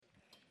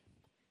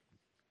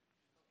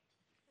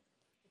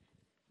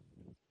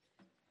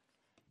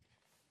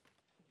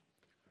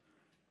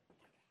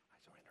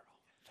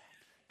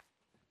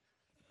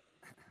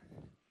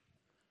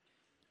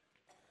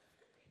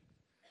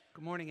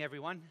Good morning,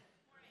 everyone.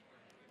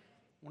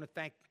 I want to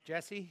thank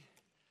Jesse.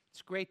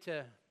 It's great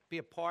to be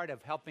a part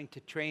of helping to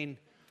train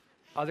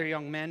other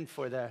young men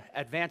for the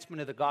advancement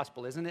of the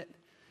gospel, isn't it?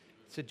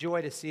 It's a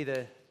joy to see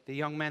the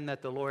young men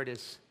that the Lord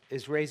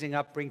is raising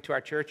up, bring to our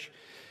church,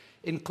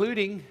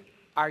 including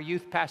our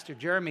youth pastor,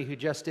 Jeremy, who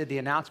just did the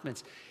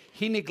announcements.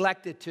 He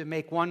neglected to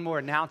make one more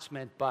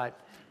announcement,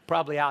 but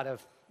probably out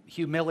of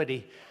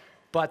humility.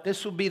 But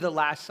this will be the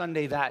last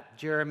Sunday that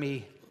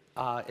Jeremy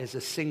is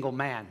a single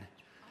man.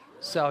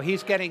 So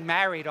he's getting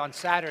married on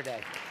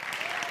Saturday.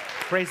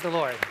 Praise the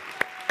Lord.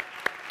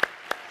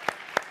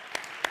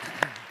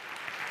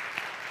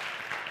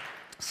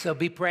 So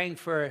be praying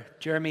for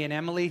Jeremy and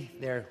Emily.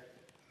 Their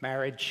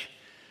marriage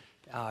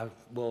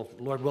will,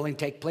 Lord willing,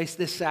 take place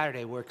this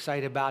Saturday. We're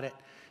excited about it.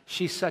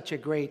 She's such a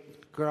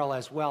great girl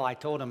as well. I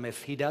told him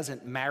if he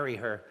doesn't marry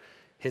her,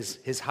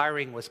 his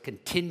hiring was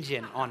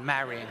contingent on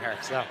marrying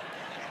her.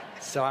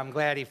 So I'm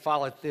glad he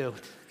followed through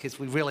because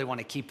we really want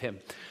to keep him.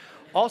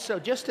 Also,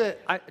 just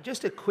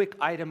a quick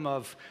item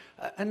of,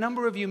 a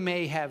number of you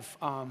may have,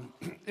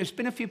 there's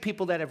been a few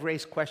people that have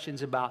raised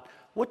questions about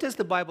what does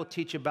the Bible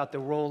teach about the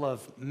role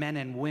of men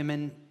and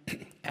women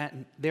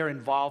and their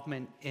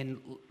involvement in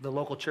the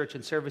local church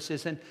and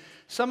services. And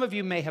some of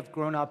you may have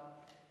grown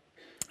up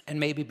and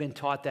maybe been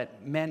taught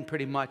that men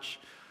pretty much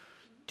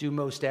do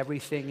most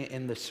everything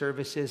in the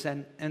services.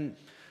 And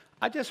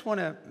I just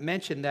want to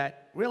mention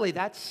that really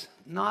that's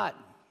not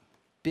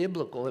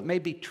biblical. It may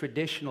be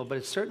traditional, but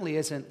it certainly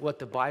isn't what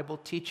the Bible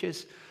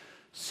teaches.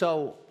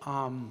 So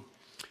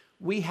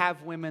we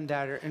have women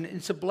that are, and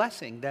it's a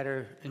blessing, that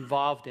are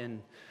involved in,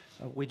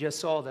 we just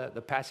saw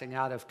the passing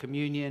out of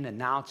communion,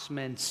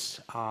 announcements,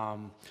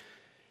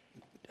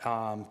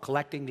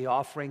 collecting the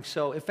offering.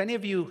 So if any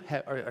of you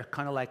are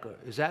kind of like,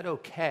 is that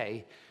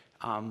okay?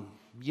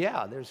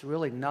 Yeah, there's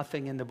really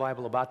nothing in the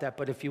Bible about that.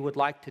 But if you would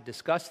like to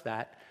discuss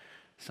that,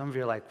 some of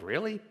you are like,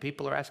 really?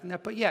 People are asking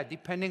that? But yeah,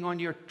 depending on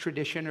your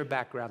tradition or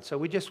background. So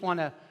we just want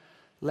to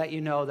let you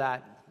know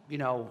that,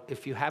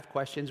 if you have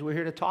questions, we're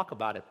here to talk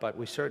about it. But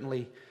we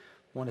certainly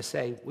want to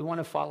say, we want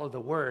to follow the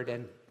Word,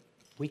 and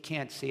we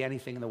can't see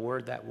anything in the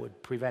Word that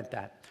would prevent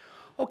that.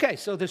 Okay,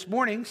 so this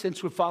morning,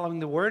 since we're following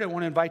the Word, I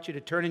want to invite you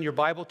to turn in your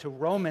Bible to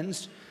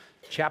Romans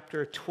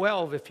chapter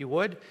 12, if you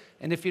would.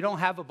 And if you don't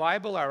have a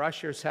Bible, our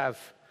ushers have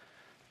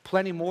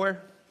plenty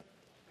more.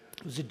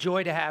 It was a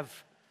joy to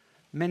have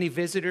many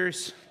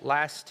visitors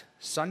last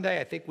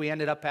Sunday. I think we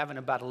ended up having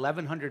about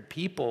 1,100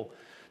 people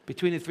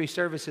between the three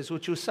services,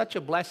 which was such a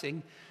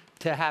blessing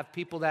to have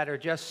people that are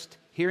just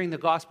hearing the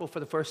gospel for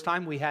the first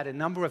time. We had a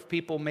number of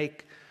people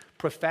make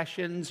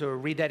professions or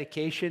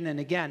rededication. And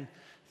again,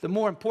 the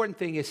more important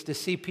thing is to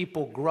see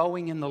people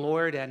growing in the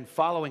Lord and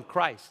following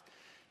Christ.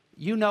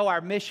 You know our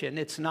mission.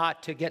 It's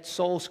not to get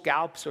soul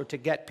scalps or to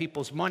get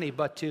people's money,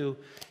 but to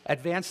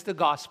advance the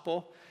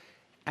gospel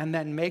and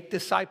then make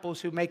disciples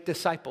who make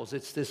disciples.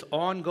 It's this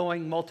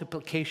ongoing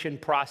multiplication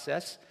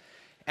process.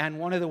 And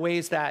one of the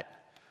ways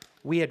that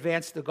we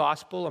advance the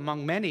gospel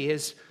among many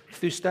is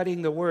through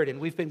studying the Word. And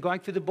we've been going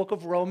through the book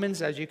of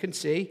Romans, as you can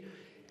see.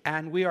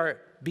 And we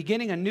are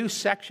beginning a new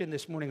section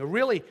this morning, a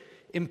really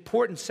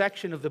important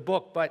section of the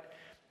book. But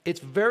it's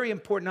very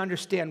important to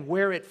understand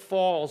where it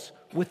falls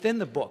within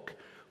the book.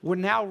 We're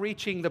now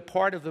reaching the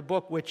part of the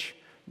book which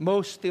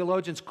most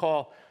theologians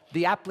call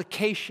the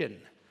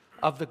application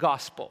of the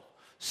gospel.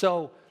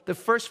 So the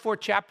first 4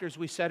 chapters,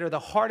 we said, are the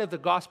heart of the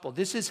gospel.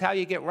 This is how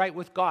you get right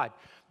with God.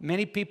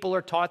 Many people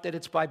are taught that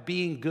it's by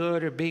being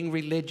good or being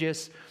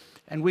religious.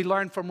 And we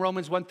learned from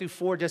Romans 1 through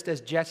 4, just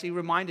as Jesse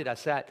reminded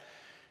us,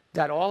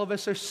 that all of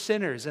us are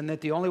sinners and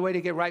that the only way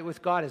to get right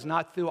with God is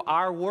not through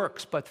our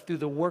works, but through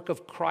the work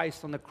of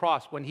Christ on the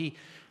cross when he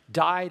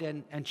died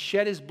and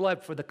shed his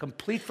blood for the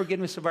complete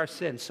forgiveness of our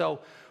sins. So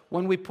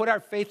when we put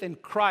our faith in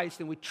Christ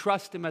and we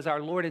trust him as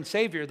our Lord and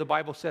Savior, the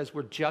Bible says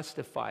we're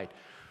justified.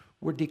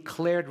 We're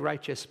declared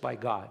righteous by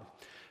God.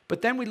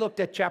 But then we looked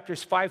at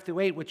chapters 5 through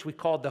 8, which we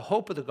called the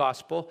hope of the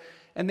gospel.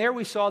 And there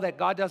we saw that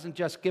God doesn't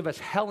just give us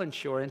hell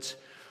insurance,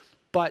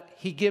 but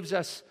he gives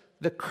us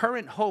the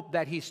current hope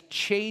that he's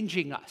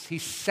changing us.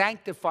 He's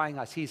sanctifying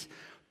us. He's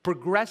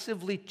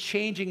progressively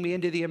changing me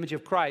into the image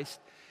of Christ.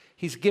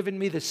 He's given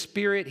me the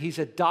Spirit. He's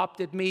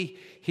adopted me.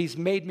 He's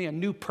made me a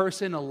new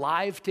person,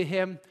 alive to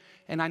him.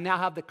 And I now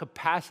have the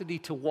capacity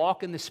to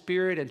walk in the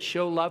Spirit and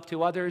show love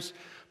to others,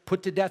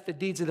 put to death the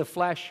deeds of the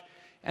flesh.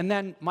 And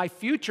then my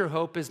future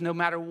hope is no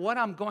matter what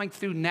I'm going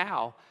through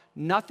now,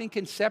 nothing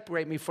can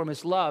separate me from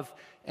his love,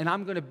 and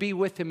I'm going to be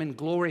with him in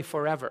glory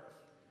forever.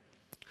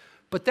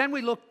 But then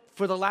we looked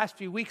for the last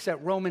few weeks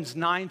at Romans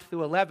 9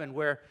 through 11,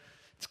 where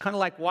it's kind of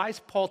like, why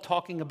is Paul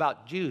talking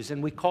about Jews?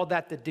 And we call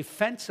that the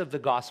defense of the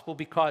gospel,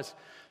 because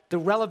the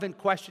relevant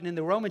question in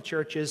the Roman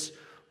church is,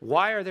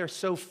 why are there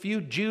so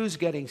few Jews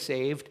getting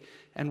saved?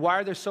 And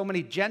why are there so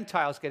many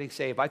Gentiles getting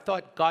saved? I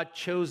thought God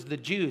chose the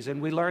Jews,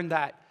 and we learned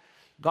that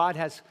God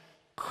has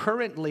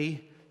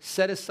currently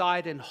set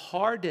aside and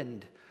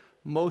hardened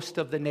most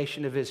of the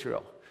nation of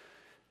Israel.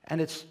 And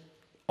it's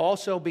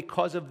also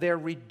because of their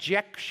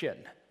rejection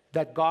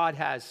that God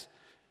has,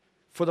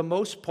 for the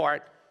most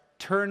part,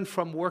 turn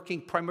from working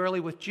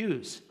primarily with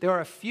Jews. There are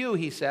a few,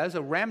 he says,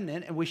 a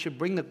remnant, and we should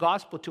bring the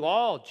gospel to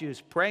all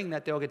Jews, praying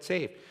that they'll get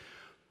saved.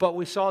 But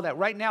we saw that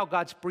right now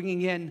God's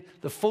bringing in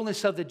the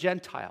fullness of the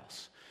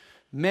Gentiles.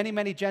 Many,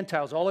 many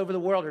Gentiles all over the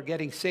world are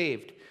getting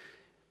saved.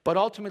 But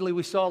ultimately,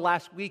 we saw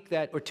last week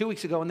that, or 2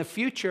 weeks ago, in the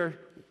future,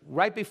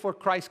 right before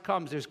Christ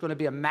comes, there's going to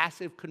be a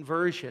massive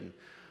conversion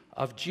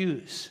of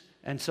Jews.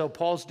 And so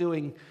Paul's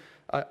doing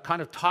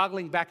kind of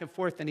toggling back and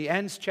forth, and he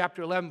ends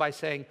chapter 11 by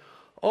saying,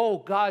 oh,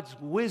 God's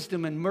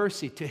wisdom and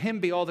mercy, to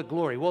him be all the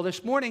glory. Well,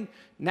 this morning,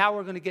 now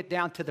we're going to get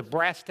down to the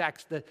brass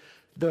tacks,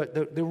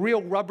 the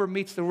real rubber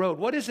meets the road.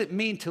 What does it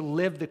mean to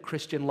live the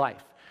Christian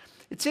life?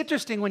 It's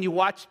interesting when you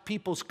watch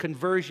people's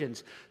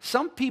conversions.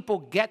 Some people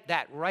get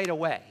that right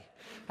away.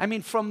 I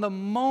mean, from the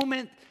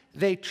moment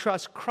they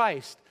trust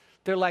Christ,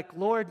 they're like,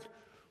 Lord,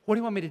 what do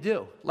you want me to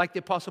do? Like the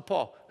Apostle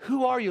Paul,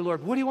 who are you,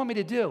 Lord? What do you want me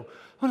to do?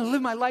 I want to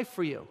live my life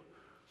for you.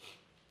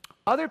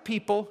 Other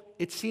people,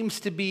 it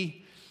seems to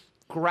be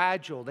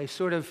gradual. They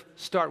sort of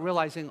start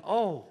realizing,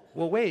 oh,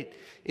 well, wait,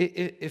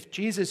 if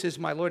Jesus is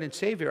my Lord and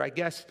Savior, I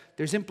guess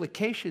there's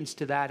implications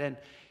to that,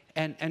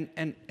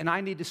 and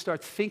I need to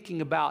start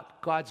thinking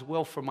about God's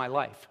will for my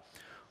life.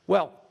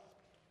 Well,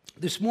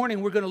 this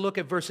morning we're going to look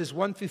at verses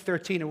 1 through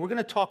 13, and we're going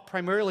to talk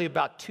primarily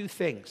about two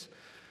things.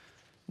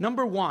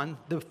 Number one,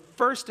 the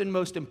first and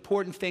most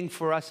important thing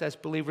for us as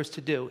believers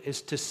to do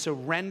is to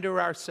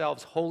surrender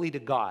ourselves wholly to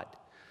God.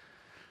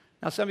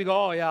 Now, some of you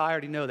go, oh, yeah, I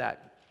already know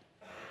that.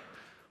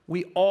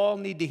 We all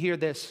need to hear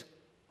this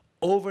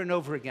over and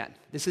over again.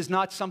 This is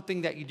not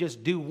something that you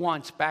just do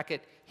once back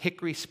at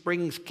Hickory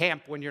Springs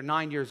Camp when you're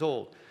 9 years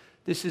old.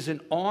 This is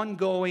an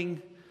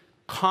ongoing,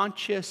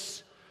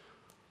 conscious,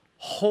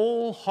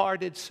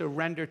 wholehearted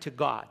surrender to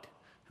God.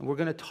 And we're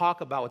going to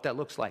talk about what that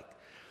looks like.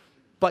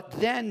 But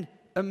then,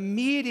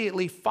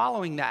 immediately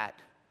following that,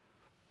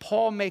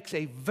 Paul makes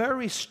a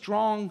very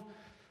strong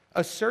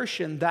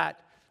assertion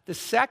that the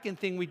second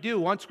thing we do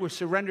once we're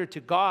surrendered to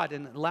God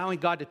and allowing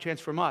God to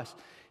transform us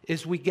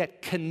is we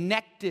get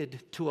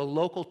connected to a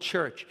local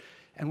church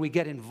and we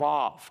get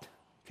involved,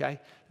 okay?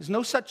 There's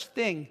no such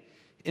thing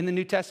in the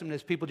New Testament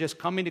as people just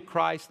coming to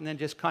Christ and then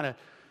just kind of,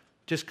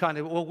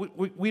 well,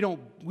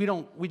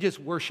 we just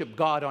worship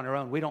God on our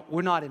own.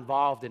 We're not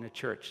involved in a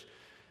church.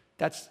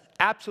 That's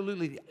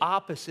absolutely the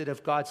opposite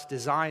of God's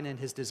design and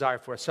his desire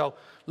for us. So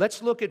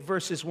let's look at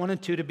verses 1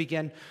 and 2 to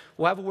begin.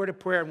 We'll have a word of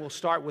prayer and we'll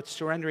start with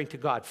surrendering to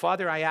God.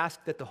 Father, I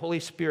ask that the Holy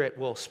Spirit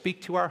will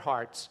speak to our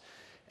hearts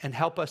and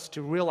help us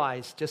to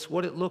realize just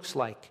what it looks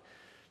like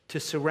to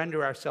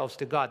surrender ourselves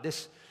to God.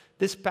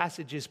 This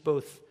passage is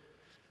both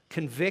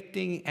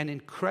convicting and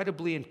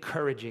incredibly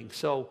encouraging.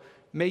 So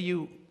may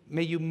you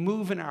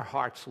move in our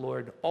hearts,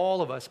 Lord,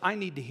 all of us. I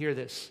need to hear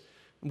this.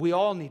 We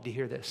all need to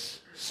hear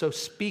this. So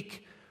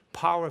speak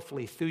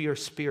powerfully through your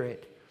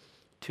Spirit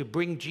to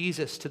bring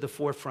Jesus to the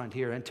forefront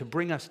here and to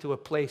bring us to a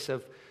place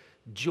of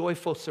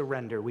joyful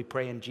surrender. We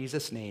pray in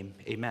Jesus' name,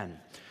 amen.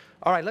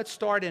 All right, let's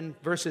start in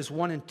verses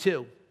 1 and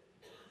 2.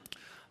 I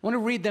want to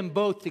read them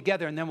both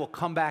together and then we'll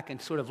come back and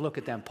sort of look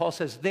at them. Paul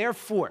says,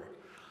 therefore,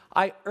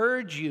 I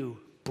urge you,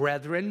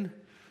 brethren,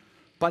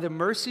 by the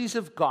mercies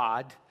of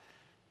God,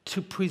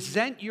 to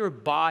present your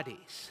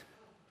bodies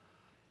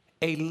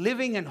a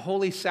living and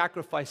holy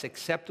sacrifice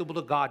acceptable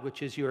to God,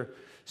 which is your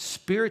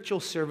spiritual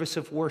service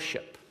of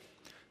worship.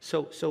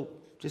 So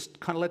just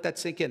kind of let that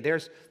sink in.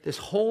 There's this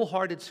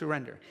wholehearted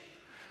surrender.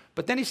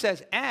 But then he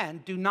says,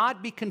 and do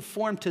not be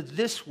conformed to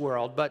this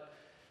world, but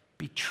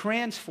be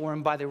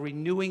transformed by the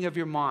renewing of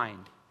your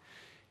mind.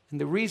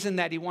 And the reason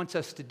that he wants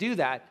us to do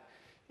that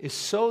is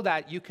so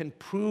that you can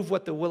prove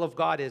what the will of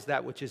God is,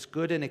 that which is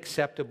good and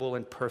acceptable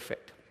and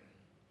perfect.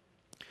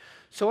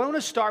 So I want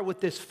to start with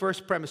this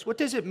first premise. What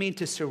does it mean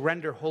to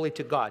surrender wholly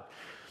to God?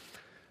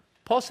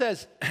 Paul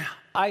says,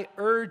 I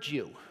urge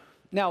you.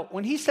 Now,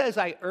 when he says,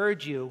 I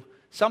urge you,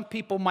 some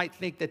people might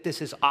think that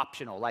this is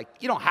optional. Like,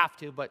 you don't have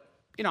to, but,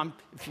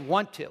 if you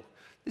want to.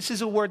 This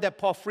is a word that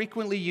Paul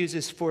frequently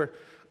uses for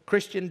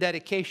Christian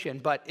dedication,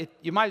 but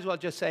you might as well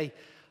just say,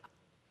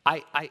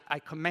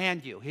 I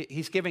command you.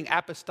 He's giving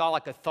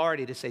apostolic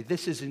authority to say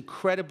this is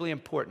incredibly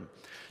important.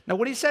 Now,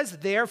 when he says,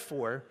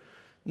 therefore,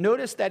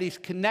 notice that he's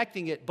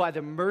connecting it by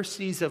the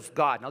mercies of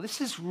God. Now,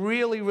 this is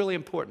really, really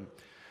important.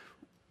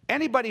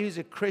 Anybody who's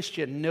a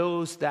Christian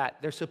knows that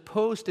they're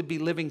supposed to be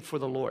living for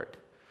the Lord.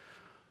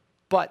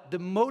 But the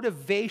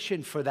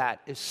motivation for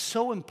that is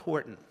so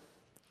important.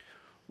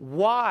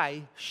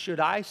 Why should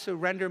I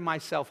surrender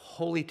myself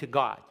wholly to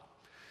God?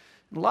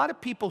 A lot of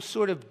people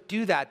sort of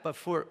do that, but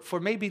for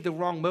maybe the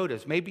wrong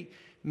motives.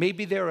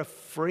 Maybe they're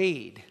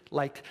afraid,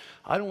 like,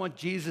 I don't want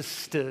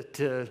Jesus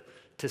to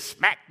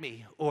smack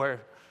me,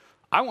 or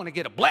I want to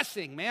get a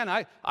blessing, man.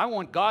 I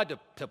want God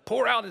to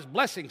pour out his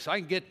blessing so I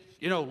can get,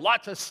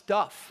 lots of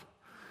stuff.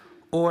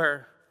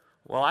 Or,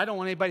 well, I don't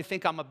want anybody to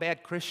think I'm a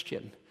bad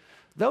Christian.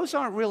 Those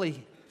aren't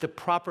really the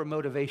proper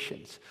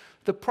motivations.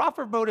 The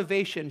proper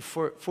motivation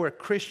for a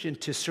Christian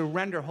to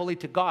surrender wholly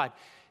to God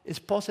is,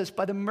 Paul says,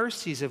 by the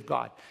mercies of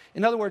God.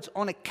 In other words,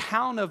 on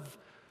account of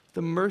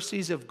the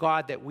mercies of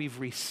God that we've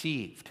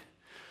received.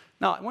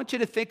 Now, I want you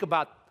to think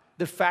about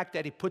the fact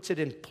that he puts it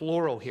in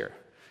plural here.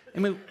 I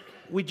mean,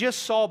 we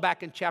just saw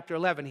back in chapter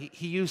 11,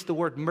 he used the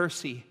word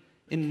mercy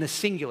in the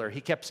singular. He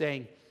kept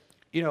saying,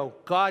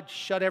 God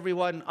shut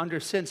everyone under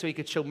sin so he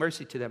could show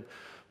mercy to them.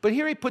 But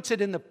here he puts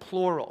it in the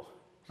plural,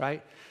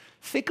 right?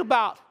 Think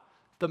about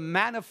the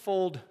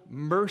manifold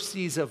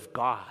mercies of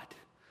God.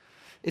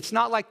 It's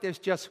not like there's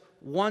just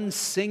one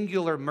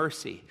singular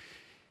mercy.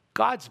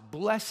 God's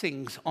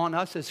blessings on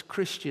us as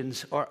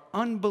Christians are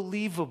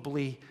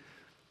unbelievably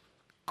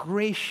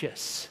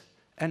gracious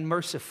and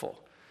merciful.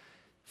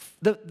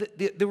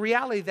 The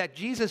reality that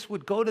Jesus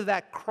would go to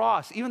that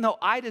cross, even though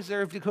I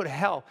deserve to go to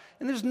hell,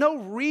 and there's no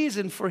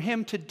reason for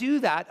him to do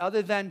that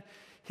other than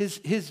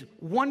his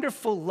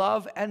wonderful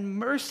love and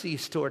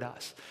mercies toward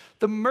us.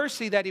 The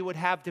mercy that he would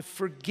have to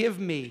forgive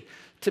me,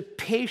 to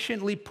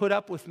patiently put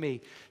up with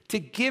me, to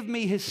give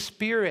me his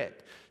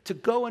Spirit, to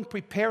go and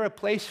prepare a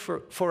place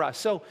for us.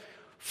 So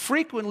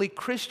frequently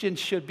Christians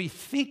should be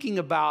thinking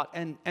about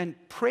and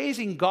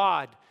praising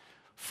God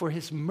for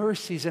his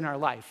mercies in our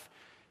life.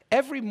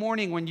 Every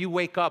morning when you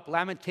wake up,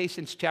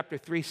 Lamentations chapter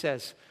 3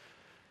 says,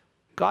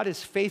 God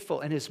is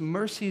faithful and his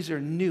mercies are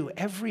new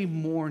every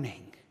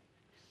morning.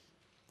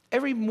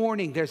 Every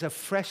morning there's a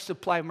fresh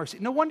supply of mercy.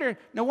 No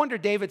wonder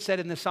David said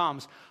in the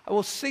Psalms, I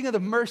will sing of the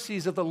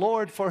mercies of the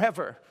Lord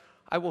forever.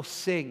 I will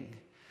sing.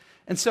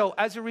 And so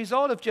as a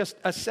result of just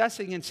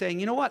assessing and saying,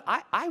 you know what,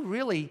 I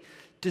really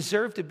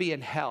deserve to be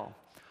in hell.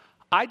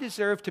 I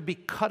deserve to be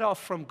cut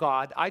off from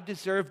God. I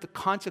deserve the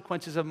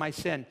consequences of my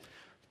sin.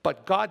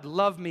 But God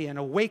loved me and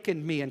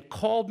awakened me and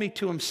called me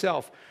to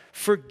himself,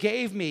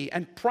 forgave me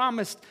and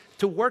promised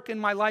to work in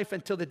my life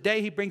until the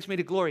day he brings me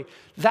to glory.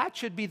 That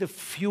should be the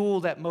fuel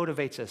that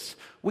motivates us.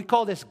 We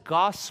call this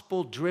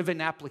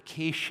gospel-driven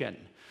application.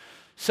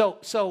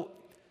 So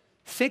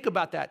think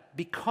about that.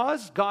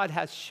 Because God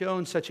has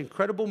shown such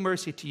incredible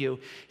mercy to you,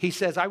 he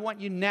says, I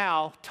want you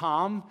now,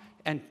 Tom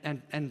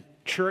and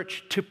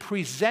church, to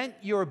present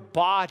your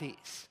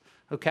bodies,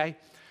 okay?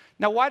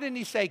 Now, why didn't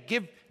he say,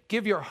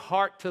 give your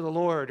heart to the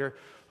Lord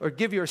or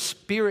give your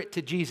spirit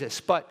to Jesus?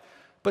 But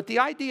the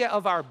idea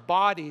of our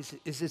bodies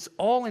is it's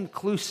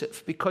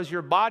all-inclusive because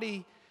your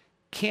body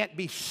can't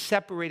be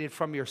separated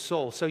from your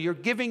soul. So you're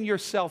giving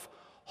yourself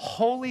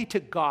wholly to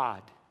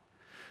God.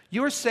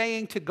 You're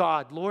saying to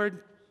God,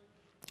 Lord,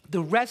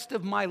 the rest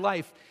of my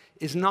life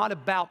is not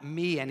about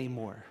me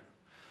anymore.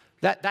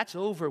 That's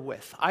over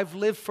with. I've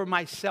lived for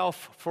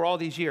myself for all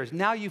these years.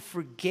 Now you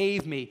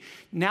forgave me.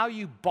 Now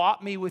you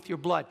bought me with your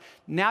blood.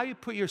 Now you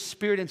put your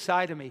Spirit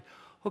inside of me.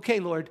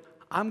 Okay, Lord,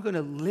 I'm going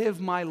to live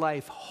my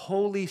life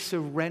wholly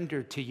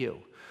surrendered to you,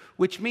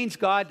 which means,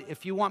 God,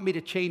 if you want me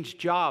to change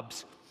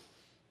jobs,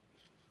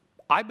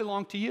 I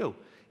belong to you.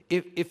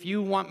 If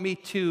you want me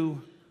to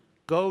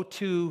go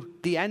to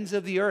the ends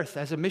of the earth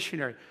as a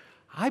missionary,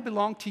 I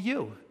belong to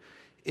you.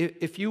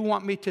 If you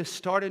want me to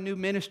start a new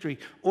ministry,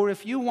 or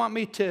if you want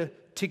me to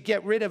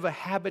get rid of a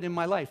habit in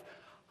my life,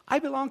 I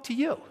belong to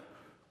you.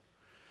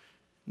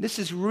 This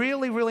is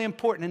really, really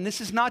important. And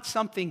this is not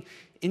something,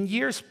 in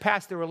years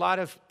past, there were a lot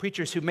of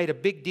preachers who made a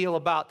big deal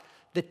about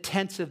the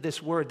tense of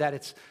this word, that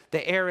it's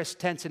the aorist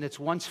tense and it's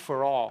once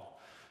for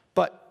all.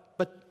 But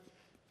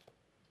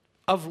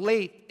of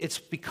late, it's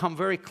become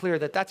very clear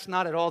that that's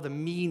not at all the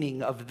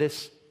meaning of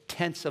this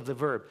tense of the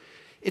verb.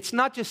 It's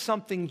not just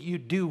something you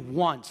do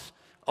once,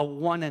 a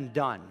one and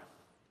done,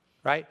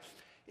 right?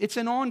 It's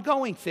an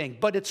ongoing thing,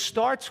 but it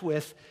starts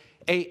with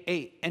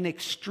an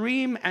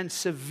extreme and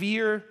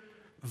severe,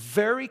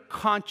 very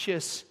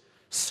conscious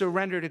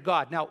surrender to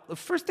God. Now, the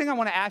first thing I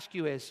want to ask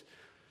you is,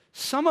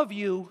 some of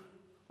you,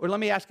 or let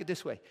me ask it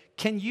this way,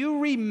 can you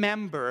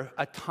remember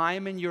a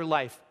time in your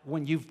life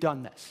when you've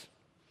done this,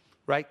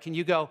 right? Can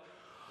you go,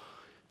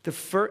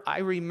 I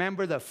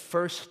remember the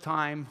first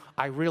time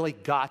I really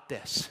got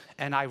this,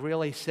 and I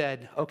really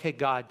said, okay,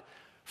 God,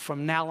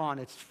 from now on,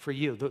 it's for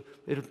you.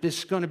 This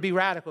is going to be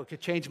radical. It could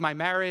change my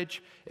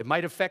marriage. It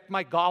might affect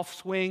my golf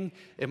swing.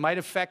 It might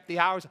affect the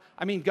hours.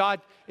 I mean,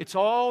 God, it's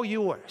all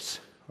yours,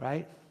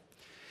 right?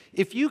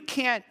 If you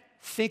can't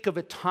think of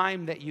a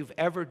time that you've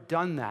ever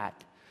done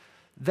that,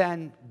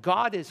 then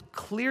God is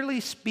clearly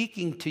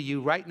speaking to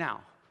you right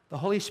now. The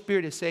Holy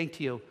Spirit is saying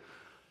to you,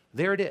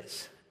 there it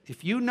is.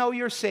 If you know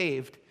you're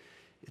saved,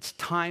 it's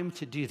time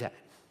to do that,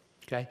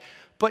 okay?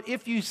 But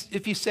if you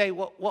say,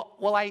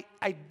 well,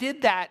 I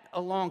did that a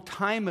long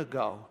time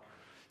ago.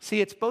 See,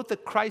 it's both a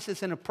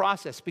crisis and a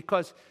process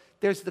because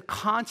there's the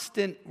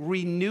constant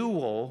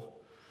renewal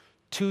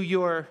to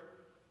your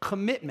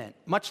commitment,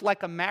 much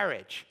like a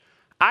marriage.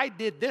 I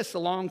did this a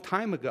long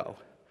time ago.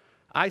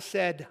 I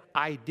said,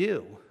 I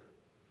do.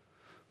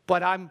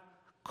 But I'm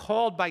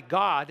called by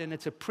God, and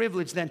it's a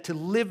privilege then to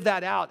live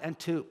that out and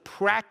to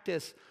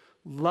practice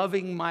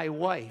loving my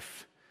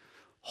wife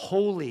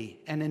wholly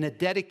and in a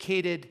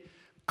dedicated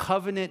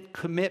covenant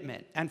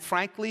commitment. And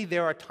frankly,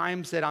 there are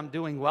times that I'm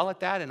doing well at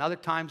that and other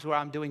times where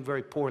I'm doing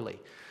very poorly.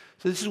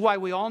 So this is why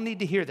we all need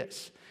to hear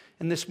this.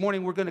 And this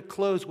morning we're going to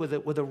close with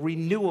a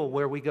renewal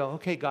where we go,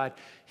 okay, God,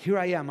 here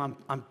I am.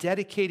 I'm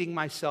dedicating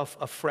myself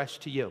afresh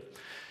to you.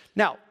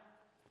 Now,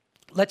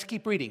 let's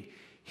keep reading.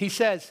 He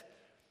says,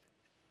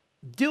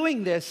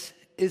 doing this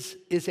is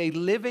a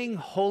living,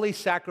 holy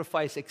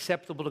sacrifice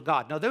acceptable to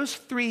God. Now, those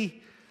three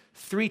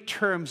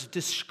terms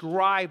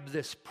describe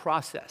this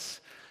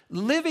process.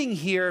 Living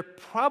here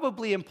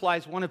probably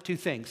implies one of two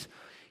things.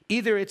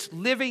 Either it's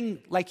living,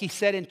 like he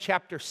said in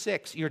chapter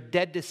 6, you're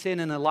dead to sin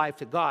and alive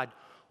to God,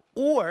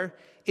 or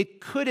it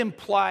could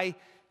imply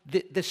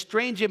the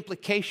strange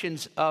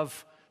implications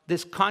of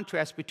this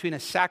contrast between a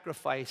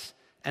sacrifice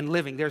and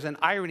living. There's an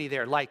irony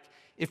there, like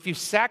if you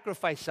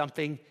sacrifice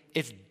something,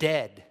 it's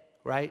dead,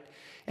 right?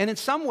 And in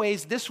some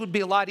ways, this would be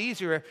a lot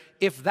easier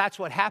if that's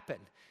what happened.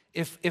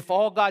 If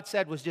all God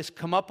said was just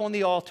come up on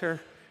the altar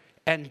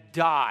and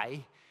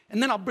die,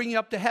 and then I'll bring you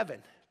up to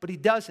heaven. But he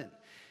doesn't.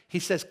 He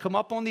says, come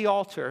up on the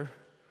altar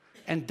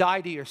and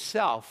die to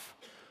yourself,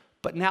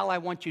 but now I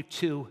want you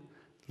to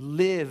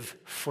live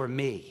for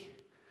me.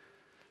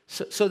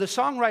 So the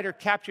songwriter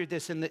captured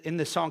this in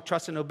the song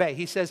Trust and Obey.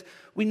 He says,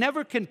 we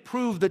never can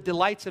prove the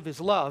delights of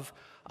his love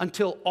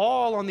until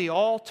all on the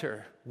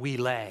altar we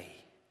lay.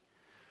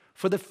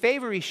 For the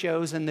favor he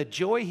shows and the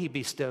joy he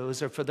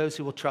bestows are for those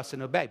who will trust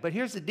and obey. But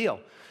here's the deal.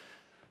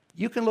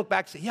 You can look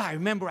back and say, yeah, I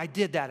remember I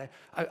did that.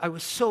 I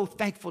was so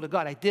thankful to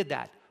God I did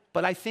that.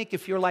 But I think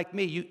if you're like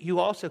me, you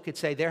also could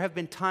say, there have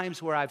been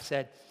times where I've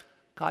said,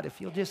 God, if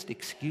you'll just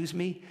excuse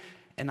me,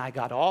 and I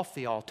got off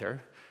the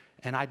altar,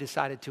 and I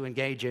decided to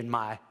engage in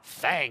my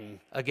thing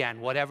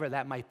again, whatever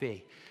that might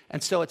be.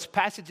 And so it's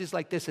passages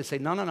like this that say,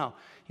 no.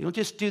 You don't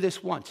just do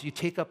this once. You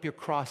take up your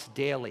cross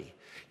daily.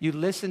 You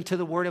listen to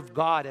the word of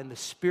God, and the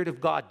Spirit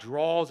of God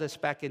draws us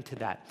back into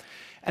that.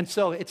 And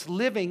so it's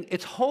living,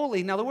 it's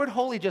holy. Now, the word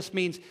holy just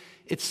means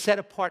it's set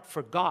apart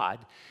for God.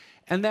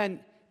 And then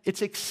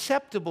it's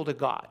acceptable to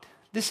God.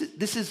 This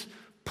is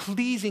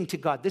pleasing to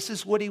God. This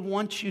is what he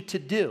wants you to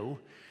do.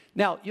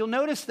 Now, you'll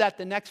notice that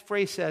the next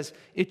phrase says,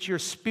 it's your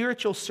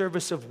spiritual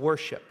service of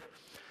worship.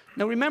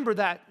 Now, remember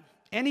that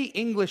any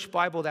English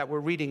Bible that we're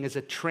reading is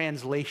a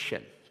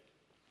translation.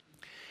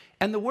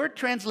 And the word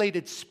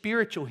translated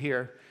spiritual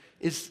here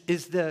is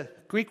the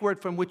Greek word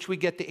from which we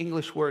get the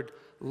English word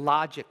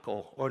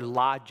logical or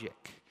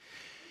logic.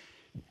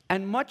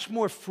 And much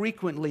more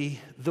frequently,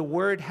 the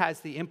word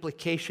has the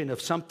implication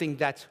of something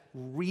that's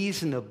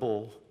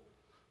reasonable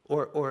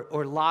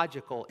or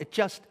logical. It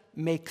just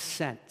makes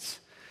sense.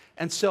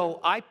 And so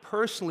I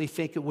personally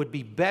think it would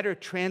be better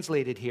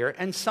translated here,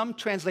 and some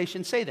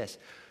translations say this,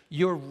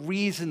 your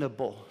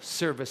reasonable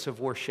service of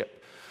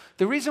worship.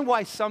 The reason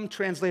why some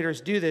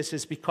translators do this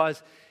is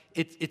because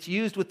it's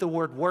used with the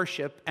word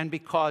worship, and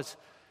because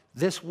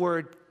this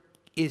word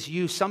is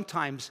used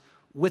sometimes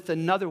with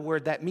another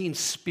word that means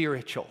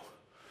spiritual.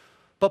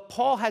 But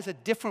Paul has a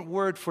different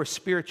word for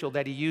spiritual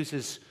that he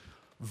uses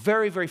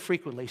very, very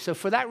frequently. So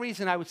for that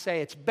reason, I would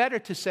say it's better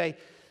to say,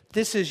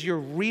 this is your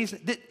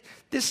reason.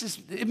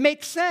 It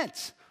makes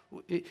sense.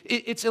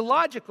 It's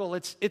illogical.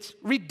 It's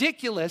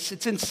ridiculous.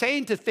 It's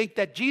insane to think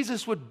that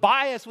Jesus would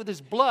buy us with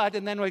his blood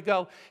and then we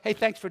go, hey,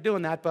 thanks for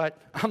doing that, but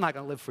I'm not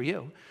going to live for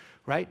you,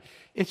 right?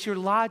 It's your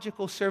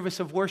logical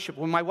service of worship.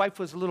 When my wife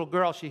was a little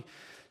girl, she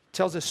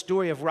tells a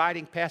story of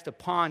riding past a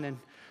pond,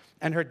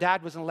 and her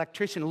dad was an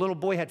electrician. A little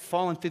boy had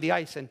fallen through the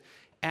ice,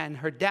 and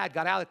her dad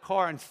got out of the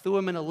car and threw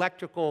him an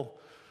electrical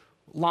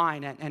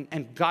line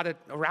and got it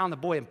around the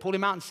boy and pulled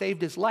him out and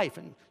saved his life.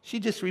 And she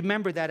just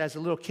remembered that as a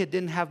little kid,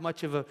 didn't have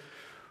much of a,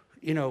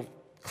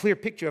 clear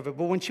picture of it.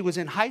 But when she was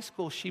in high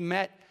school, she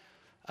met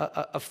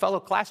a fellow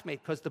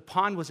classmate because the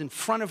pond was in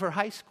front of her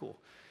high school.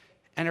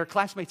 And her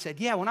classmate said,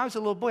 yeah, when I was a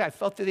little boy, I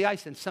fell through the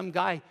ice and some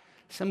guy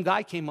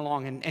came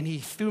along and he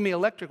threw me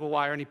electrical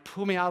wire and he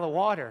pulled me out of the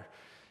water.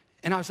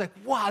 And I was like,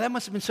 wow, that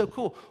must have been so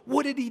cool.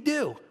 What did he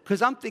do?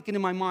 Because I'm thinking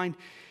in my mind,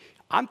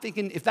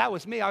 if that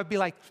was me, I would be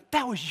like,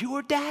 that was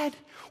your dad?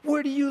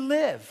 Where do you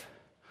live?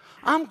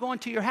 I'm going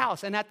to your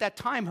house. And at that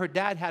time, her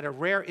dad had a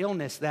rare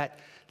illness that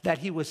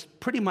he was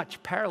pretty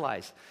much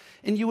paralyzed.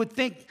 And you would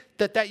think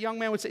that young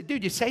man would say,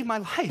 dude, you saved my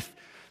life.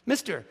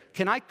 Mister,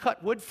 can I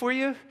cut wood for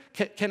you?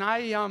 What can I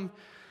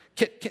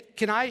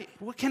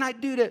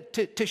do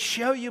to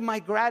show you my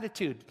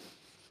gratitude?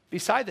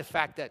 Beside the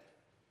fact that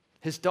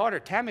his daughter,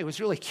 Tammy, was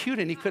really cute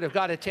and he could have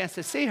got a chance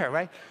to see her,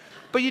 right?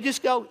 But you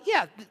just go,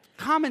 yeah,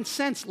 common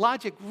sense,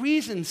 logic,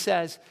 reason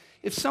says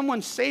if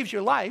someone saves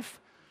your life,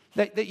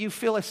 that you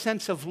feel a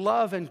sense of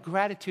love and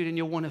gratitude and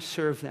you'll want to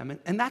serve them.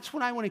 And that's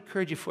what I want to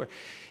encourage you for.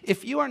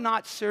 If you are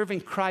not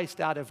serving Christ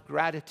out of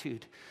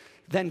gratitude,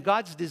 then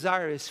God's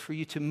desire is for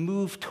you to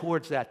move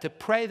towards that, to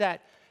pray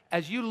that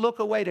as you look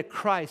away to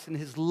Christ and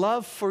his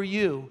love for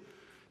you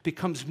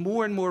becomes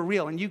more and more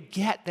real and you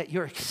get that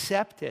you're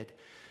accepted,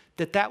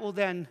 that will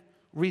then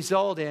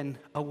result in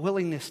a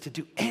willingness to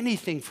do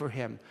anything for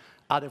him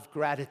out of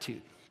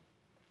gratitude.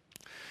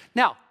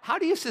 Now, how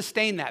do you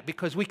sustain that?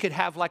 Because we could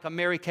have like a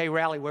Mary Kay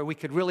rally where we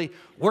could really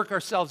work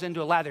ourselves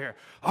into a lather here.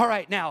 All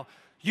right, now,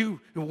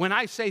 when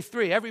I say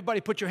 3,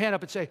 everybody put your hand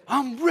up and say,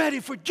 I'm ready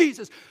for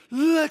Jesus.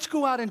 Let's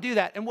go out and do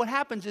that. And what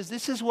happens is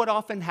this is what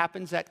often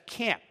happens at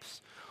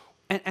camps.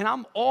 And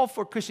I'm all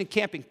for Christian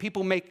camping.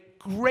 People make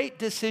great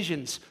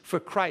decisions for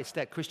Christ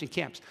at Christian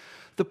camps.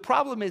 The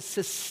problem is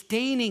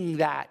sustaining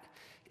that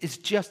is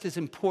just as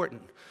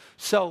important.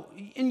 So,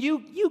 and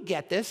you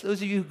get this.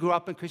 Those of you who grew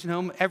up in Christian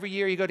home, every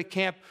year you go to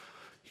camp,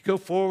 you go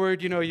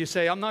forward, you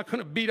say, I'm not going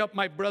to beat up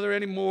my brother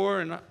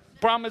anymore, and I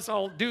promise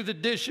I'll do the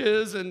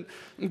dishes, and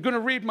I'm going to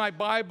read my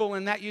Bible,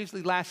 and that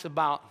usually lasts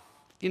about,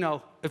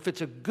 if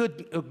it's a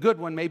good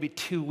one, maybe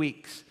 2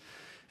 weeks.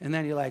 And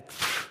then you're like,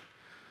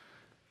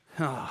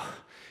 oh.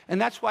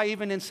 And that's why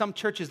even in some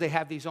churches they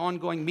have these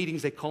ongoing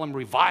meetings, they call them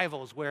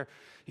revivals, where,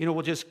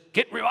 we'll just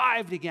get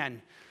revived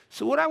again.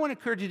 So what I want to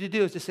encourage you to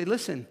do is to say,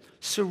 listen,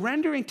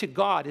 surrendering to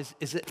God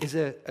is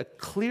a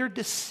clear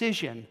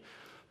decision,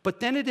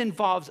 but then it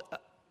involves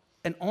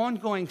an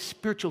ongoing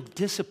spiritual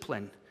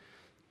discipline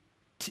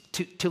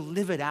to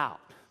live it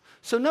out.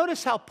 So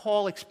notice how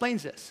Paul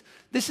explains this.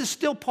 This is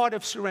still part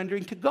of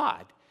surrendering to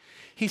God.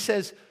 He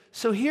says,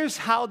 so here's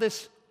how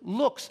this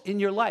looks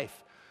in your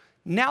life.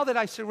 Now that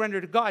I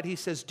surrender to God, he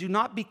says, do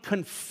not be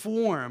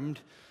conformed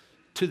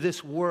to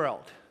this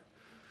world.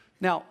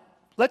 Now,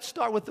 let's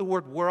start with the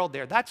word world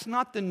there. That's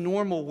not the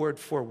normal word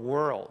for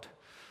world,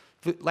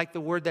 like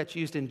the word that's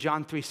used in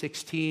John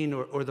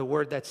 3:16 or the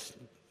word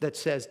that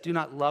says, do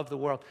not love the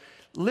world.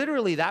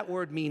 Literally, that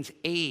word means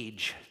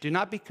age. Do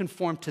not be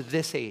conformed to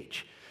this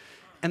age.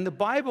 And the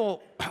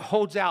Bible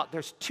holds out,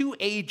 there's 2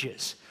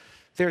 ages.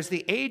 There's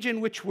the age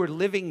in which we're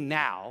living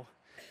now,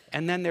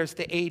 and then there's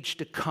the age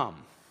to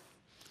come.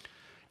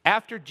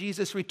 After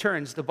Jesus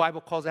returns, the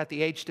Bible calls that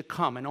the age to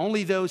come, and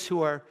only those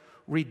who are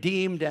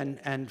redeemed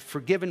and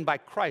forgiven by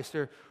Christ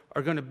are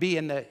going to be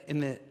in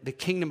the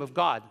kingdom of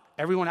God.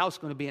 Everyone else is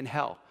going to be in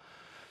hell.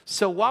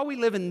 So while we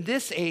live in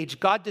this age,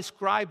 God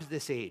describes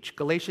this age.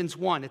 Galatians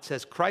 1, it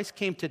says, Christ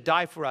came to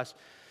die for us,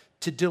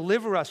 to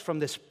deliver us from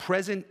this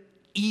present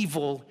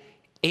evil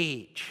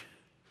age.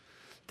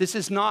 This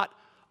is not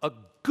a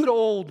good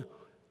old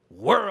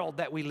world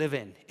that we live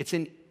in. It's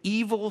an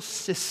evil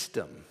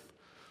system.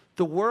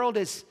 The world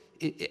is,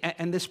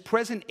 and this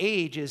present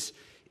age is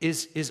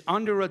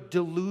under a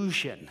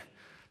delusion.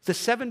 The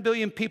 7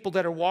 billion people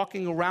that are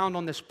walking around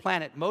on this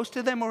planet, most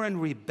of them are in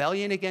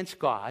rebellion against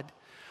God.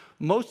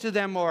 Most of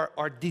them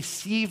are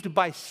deceived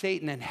by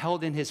Satan and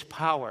held in his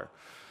power.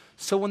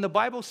 So when the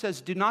Bible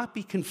says, do not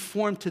be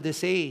conformed to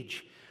this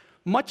age,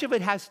 much of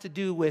it has to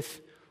do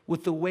with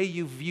the way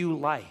you view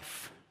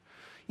life.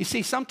 You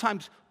see,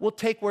 sometimes we'll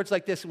take words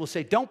like this and we'll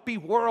say, don't be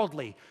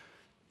worldly.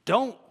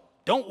 Don't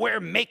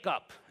wear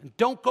makeup. And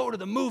don't go to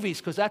the movies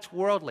because that's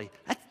worldly.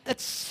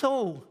 That's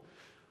so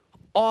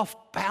off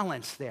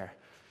balance there.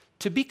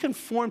 To be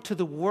conformed to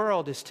the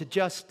world is to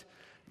just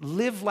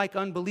live like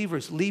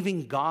unbelievers,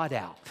 leaving God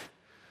out.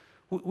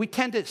 We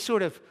tend to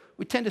sort of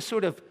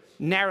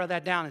narrow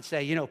that down and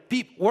say,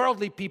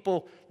 worldly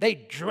people, they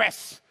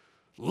dress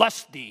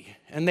lusty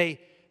and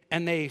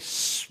they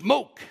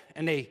smoke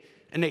and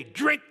they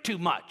drink too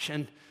much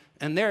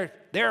and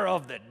they're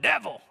of the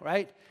devil,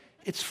 right?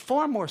 It's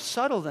far more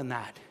subtle than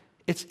that.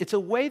 It's a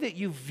way that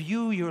you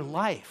view your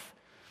life.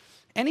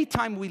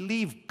 Anytime we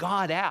leave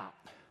God out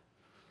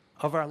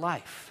of our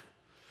life,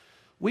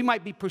 we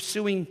might be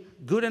pursuing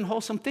good and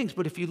wholesome things,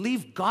 but if you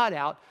leave God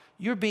out,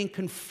 you're being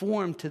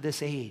conformed to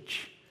this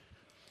age.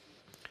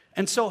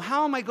 And so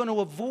how am I going to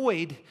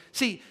avoid?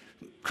 See,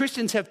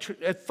 Christians have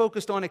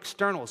focused on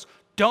externals.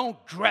 Don't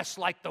dress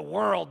like the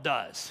world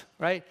does,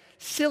 right?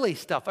 Silly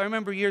stuff. I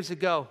remember years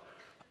ago,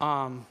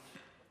 Josh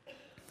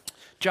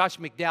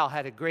McDowell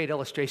had a great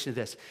illustration of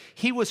this.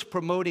 He was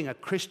promoting a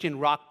Christian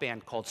rock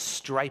band called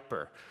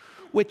Stryper,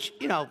 which,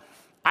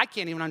 I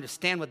can't even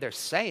understand what they're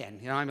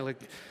saying.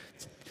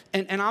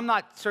 And I'm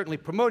not certainly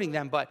promoting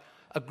them, but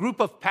a group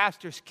of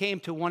pastors came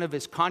to one of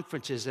his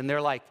conferences, and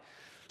they're like,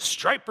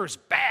 Stryper's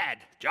bad,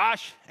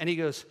 Josh. And he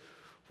goes,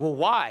 well,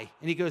 why?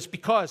 And he goes,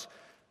 because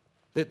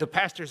the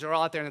pastors are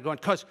all out there and they're going,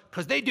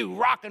 because they do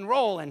rock and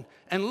roll, and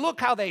look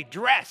how they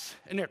dress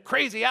in their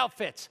crazy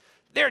outfits.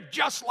 They're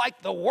just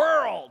like the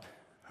world,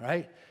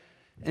 right?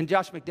 And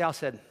Josh McDowell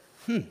said,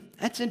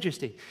 that's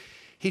interesting.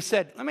 He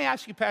said, let me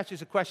ask you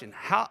pastors a question.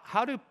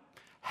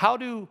 How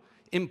do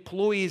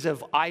employees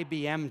of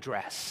IBM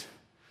dress?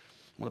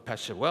 Well, the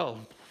pastor said, well,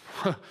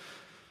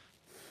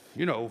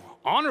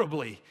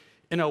 honorably,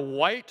 in a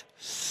white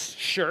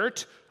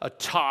shirt, a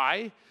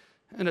tie,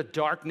 and a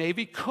dark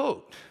navy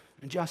coat.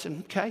 And Josh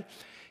said, okay.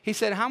 He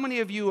said, how many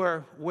of you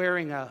are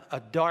wearing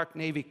a dark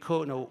navy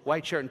coat and a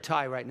white shirt and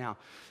tie right now?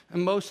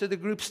 And most of the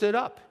group stood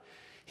up.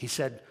 He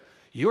said,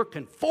 you're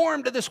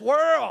conformed to this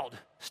world.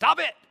 Stop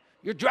it.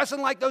 You're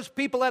dressing like those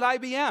people at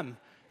IBM.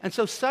 And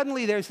so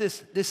suddenly there's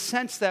this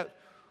sense that,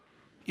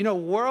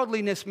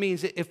 worldliness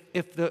means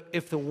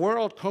if the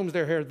world combs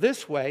their hair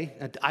this way,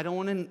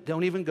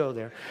 don't even go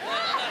there.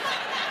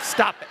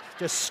 Stop it.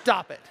 Just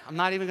stop it. I'm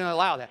not even going to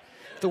allow that.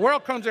 If the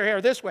world combs their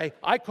hair this way,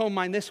 I comb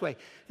mine this way.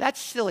 That's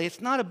silly. It's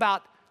not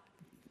about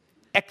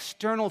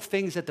external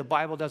things that the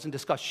Bible doesn't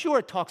discuss. Sure,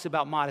 it talks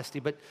about modesty,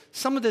 but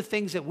some of the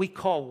things that we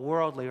call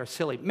worldly are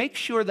silly. Make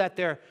sure that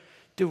they're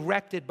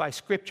directed by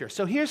Scripture.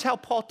 So here's how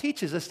Paul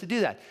teaches us to do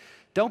that.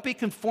 Don't be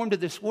conformed to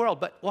this world.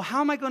 But,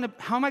 how am I going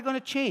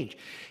to change?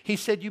 He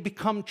said, you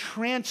become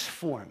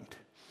transformed.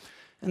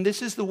 And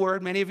this is the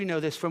word, many of you know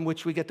this, from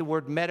which we get the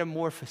word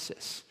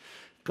metamorphosis.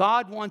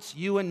 God wants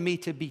you and me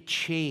to be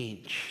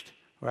changed,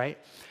 right?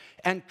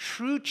 And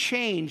true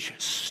change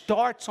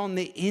starts on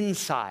the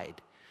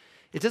inside.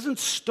 It doesn't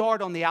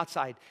start on the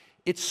outside.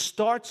 It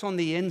starts on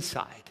the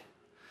inside.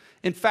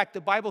 In fact,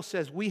 the Bible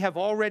says we have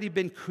already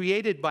been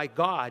created by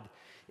God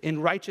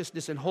in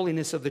righteousness and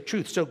holiness of the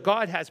truth. So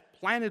God has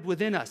planted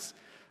within us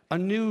a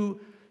new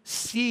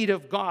seed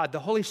of God. The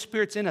Holy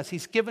Spirit's in us.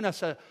 He's given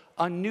us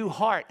a new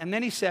heart. And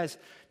then he says,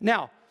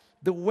 now,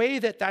 the way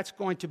that that's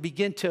going to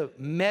begin to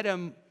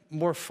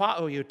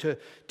metamorphose you,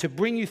 to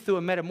bring you through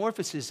a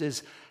metamorphosis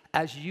is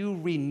as you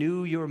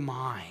renew your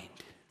mind.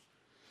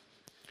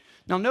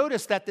 Now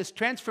notice that this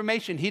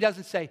transformation, he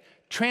doesn't say,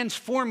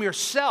 transform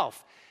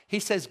yourself. He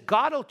says,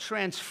 God will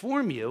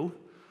transform you.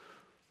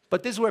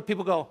 But this is where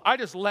people go, I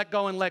just let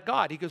go and let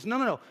God. He goes,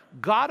 no.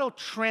 God will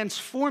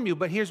transform you,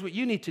 but here's what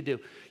you need to do.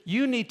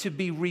 You need to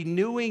be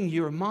renewing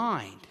your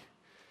mind.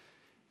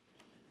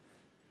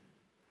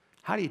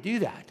 How do you do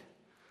that?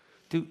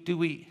 Do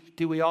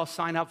we all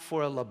sign up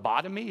for a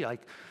lobotomy?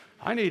 Like,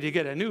 I need to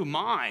get a new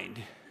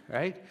mind,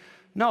 right?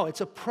 No,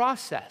 it's a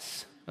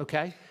process,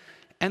 okay?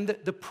 And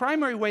the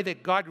primary way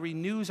that God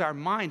renews our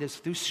mind is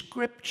through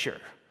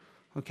Scripture,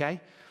 okay?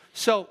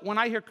 So when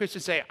I hear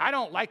Christians say, I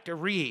don't like to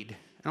read,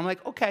 and I'm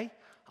like, okay,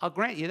 I'll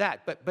grant you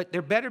that. But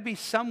there better be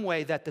some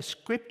way that the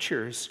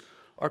Scriptures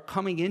are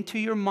coming into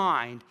your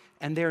mind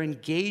and they're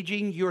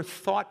engaging your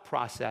thought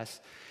process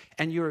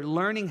and you're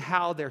learning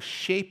how they're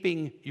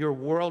shaping your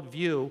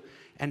worldview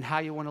and how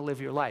you want to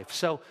live your life.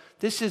 So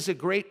this is a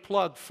great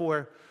plug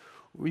for,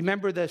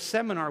 remember the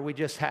seminar we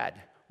just had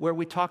where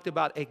we talked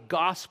about a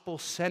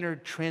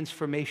gospel-centered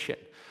transformation.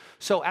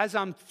 So as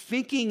I'm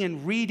thinking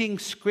and reading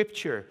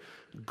Scripture,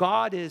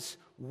 God is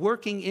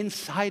working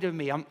inside of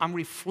me. I'm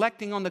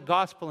reflecting on the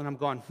gospel and I'm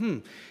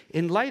going,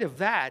 in light of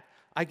that,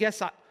 I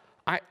guess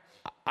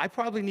I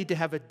probably need to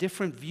have a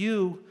different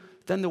view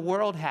than the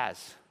world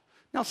has.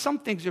 Now, some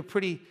things are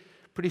pretty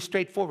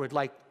straightforward.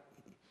 Like,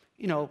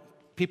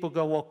 people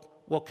go,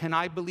 well, can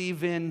I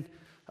believe in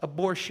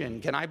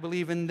abortion? Can I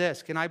believe in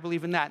this? Can I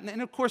believe in that?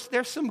 And of course,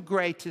 there's some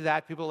gray to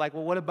that. People are like,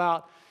 well, what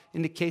about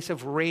in the case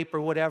of rape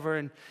or whatever?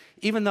 And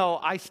even though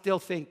I still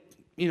think,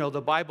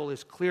 the Bible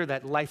is clear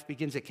that life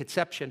begins at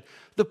conception,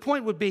 the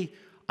point would be,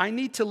 I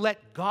need to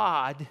let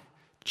God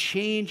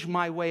change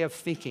my way of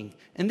thinking.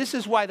 And this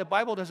is why the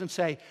Bible doesn't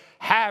say,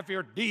 have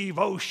your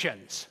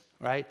devotions,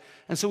 right?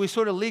 And so we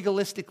sort of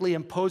legalistically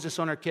impose this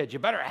on our kids. You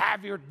better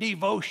have your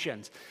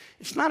devotions.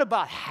 It's not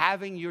about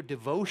having your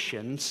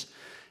devotions.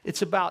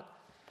 It's about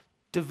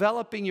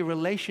developing your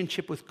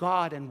relationship with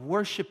God and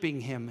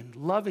worshiping Him and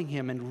loving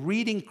Him and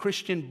reading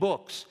Christian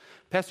books.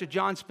 Pastor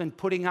John's been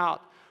putting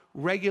out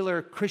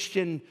regular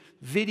Christian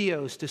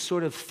videos to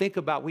sort of think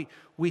about.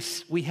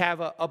 We have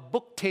a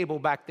book table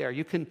back there.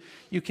 You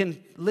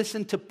can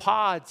listen to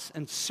pods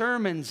and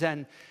sermons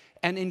and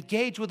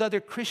engage with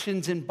other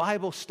Christians in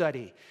Bible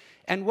study.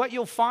 And what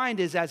you'll find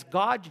is as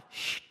God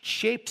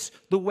shapes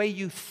the way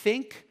you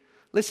think,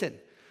 listen,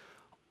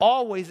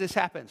 always this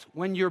happens.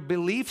 When your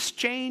beliefs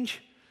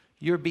change,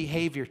 your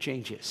behavior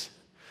changes.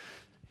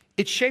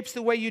 It shapes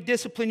the way you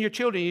discipline your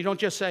children. You don't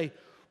just say,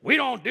 we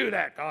don't do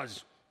that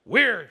because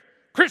we're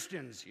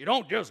Christians. You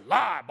don't just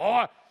lie,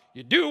 boy.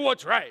 You do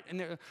what's right. And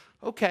they're,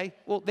 okay,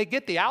 well, they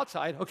get the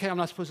outside. Okay, I'm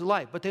not supposed to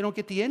lie. But they don't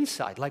get the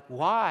inside. Like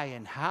why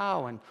and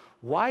how and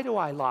why do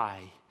I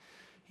lie?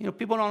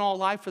 People don't all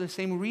lie for the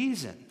same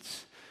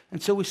reasons.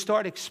 And so we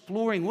start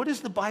exploring, what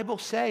does the Bible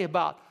say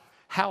about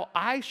how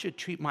I should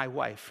treat my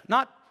wife?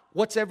 Not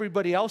what's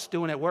everybody else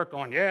doing at work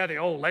going, yeah, the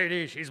old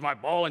lady, she's my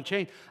ball and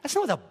chain. That's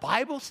not what the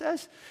Bible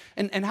says.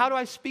 And how do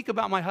I speak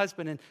about my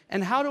husband?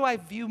 And how do I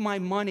view my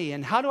money?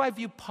 And how do I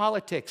view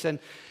politics? And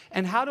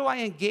how do I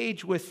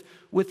engage with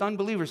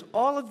unbelievers?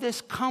 All of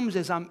this comes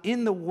as I'm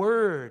in the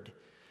Word.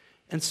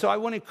 And so I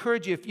want to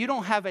encourage you, if you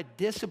don't have a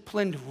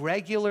disciplined,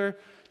 regular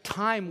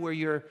time where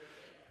you're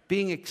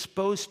being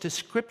exposed to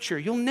Scripture,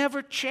 you'll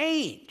never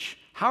change.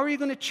 How are you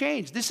going to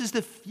change? This is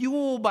the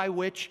fuel by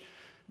which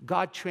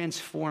God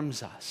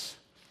transforms us.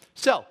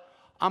 So,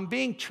 I'm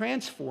being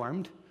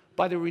transformed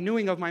by the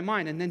renewing of my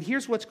mind. And then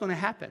here's what's going to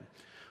happen.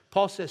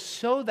 Paul says,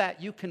 so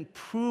that you can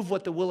prove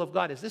what the will of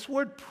God is. This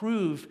word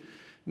prove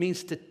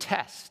means to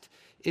test.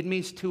 It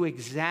means to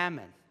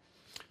examine.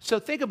 So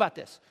think about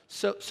this.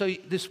 So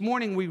this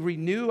morning we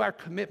renew our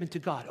commitment to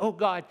God. Oh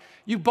God,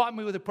 you bought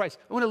me with a price.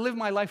 I want to live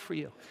my life for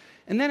you.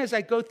 And then as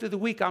I go through the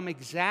week, I'm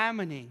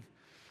examining.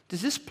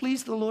 Does this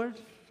please the Lord?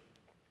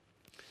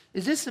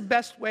 Is this the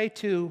best way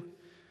to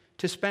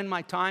spend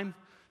my time?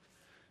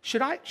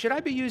 Should I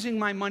be using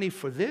my money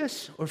for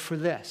this or for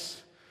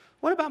this?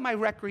 What about my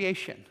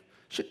recreation?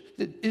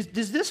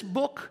 Does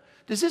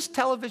this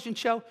television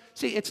show?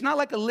 See, it's not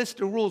like a list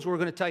of rules where we're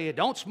going to tell you,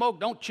 don't smoke,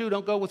 don't chew,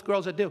 don't go with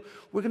girls that do.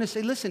 We're going to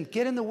say, listen,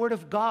 get in the Word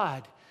of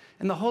God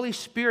And the Holy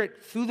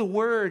Spirit, through the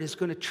Word, is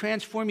going to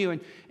transform you.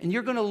 And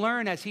you're going to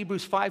learn, as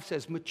Hebrews 5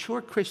 says,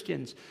 mature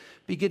Christians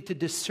begin to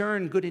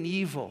discern good and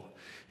evil.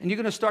 And you're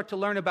going to start to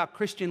learn about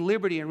Christian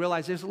liberty and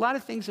realize there's a lot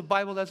of things the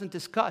Bible doesn't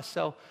discuss.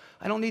 So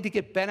I don't need to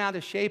get bent out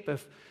of shape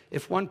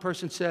if one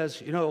person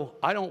says,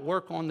 I don't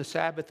work on the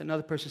Sabbath.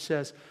 Another person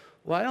says,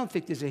 well, I don't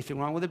think there's anything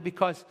wrong with it,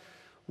 because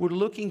we're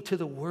looking to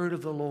the Word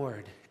of the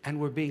Lord and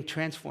we're being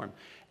transformed.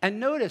 And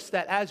notice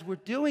that as we're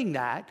doing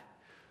that,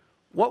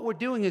 what we're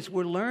doing is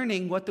we're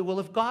learning what the will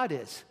of God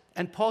is.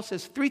 And Paul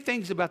says 3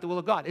 things about the will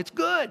of God. It's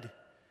good.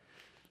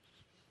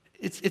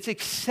 It's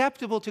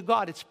acceptable to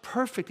God. It's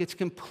perfect. It's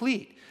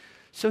complete.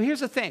 So here's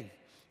the thing.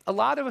 A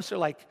lot of us are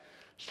like,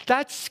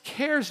 that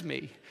scares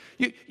me.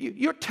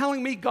 You're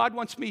telling me God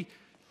wants me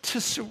to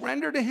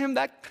surrender to him?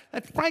 That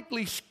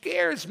frankly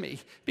scares me,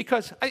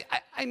 because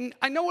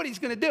I know what he's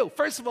going to do.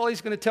 First of all,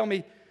 he's going to tell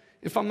me,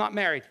 if I'm not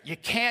married, you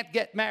can't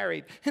get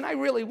married. And I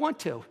really want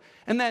to.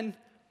 And then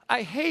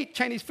I hate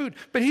Chinese food,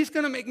 but he's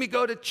going to make me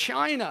go to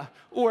China.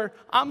 Or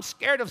I'm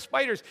scared of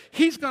spiders.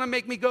 He's going to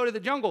make me go to the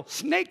jungle.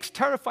 Snakes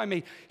terrify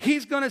me.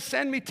 He's going to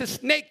send me to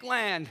Snake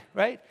Land,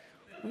 right?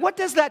 What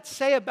does that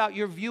say about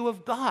your view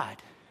of God?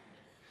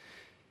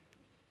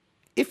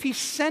 If he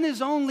sent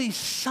his only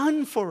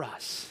son for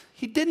us,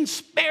 he didn't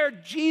spare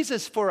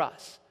Jesus for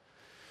us.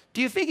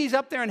 Do you think he's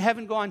up there in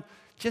heaven going,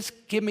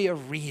 just give me a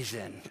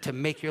reason to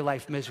make your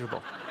life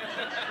miserable?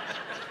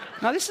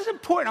 Now, this is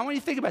important. I want you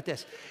to think about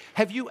this.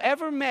 Have you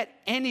ever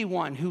met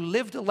anyone who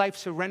lived a life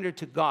surrendered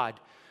to God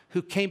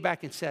who came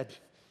back and said,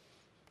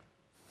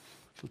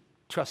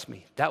 trust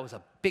me, that was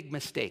a big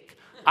mistake.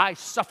 I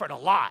suffered a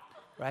lot,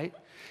 right?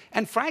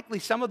 And frankly,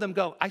 some of them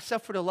go, I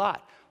suffered a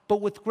lot.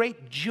 But with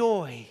great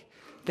joy,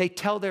 they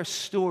tell their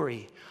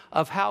story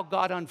of how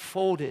God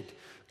unfolded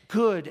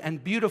good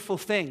and beautiful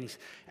things.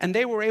 And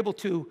they were able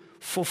to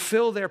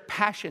fulfill their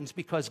passions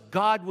because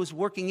God was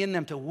working in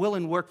them to will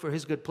and work for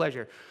his good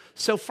pleasure.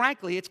 So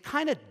frankly, it's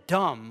kind of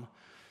dumb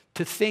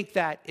to think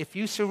that if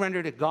you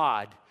surrender to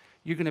God,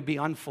 you're going to be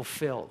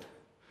unfulfilled.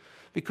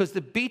 Because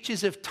the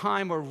beaches of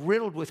time are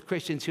riddled with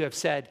Christians who have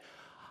said,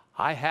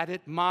 I had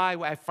it my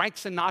way. Frank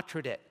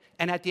Sinatra'd it.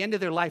 And at the end of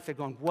their life, they're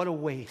going, what a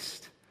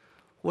waste.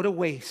 What a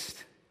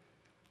waste.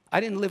 I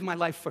didn't live my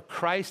life for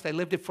Christ. I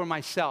lived it for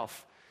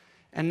myself.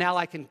 And now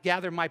I can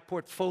gather my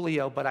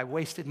portfolio, but I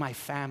wasted my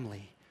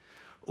family.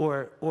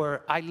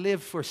 Or I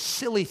live for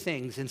silly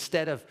things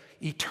instead of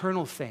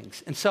eternal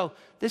things. And so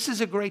this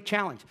is a great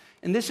challenge.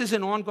 And this is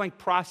an ongoing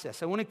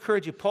process. I want to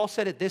encourage you. Paul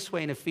said it this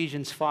way in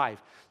Ephesians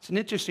 5. It's an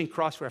interesting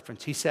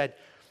cross-reference. He said,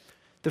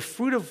 the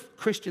fruit of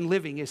Christian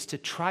living is to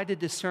try to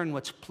discern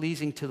what's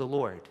pleasing to the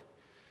Lord.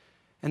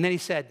 And then he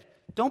said,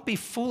 don't be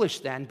foolish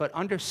then, but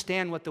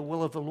understand what the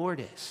will of the Lord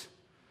is.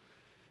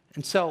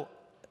 And so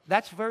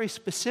that's very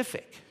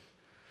specific.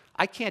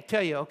 I can't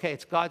tell you, okay,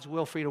 it's God's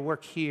will for you to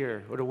work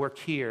here or to work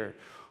here,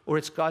 or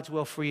it's God's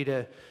will for you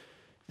to...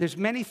 There's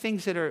many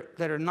things that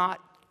are not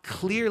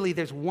clearly,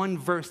 there's one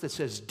verse that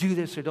says do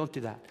this or don't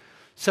do that.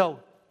 So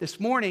this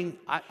morning,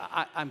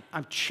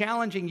 I'm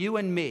challenging you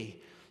and me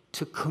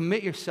to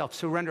commit yourself,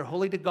 surrender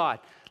wholly to God.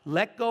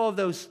 Let go of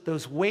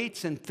those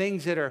weights and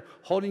things that are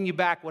holding you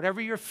back.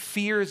 Whatever your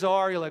fears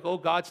are, you're like, oh,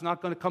 God's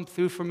not going to come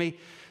through for me.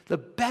 The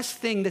best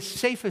thing, the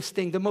safest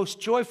thing, the most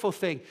joyful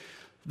thing,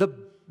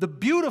 the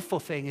beautiful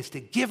thing is to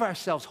give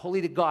ourselves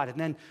wholly to God and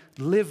then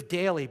live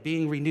daily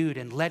being renewed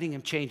and letting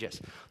him change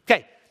us.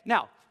 Okay,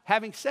 now,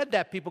 having said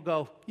that, people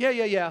go,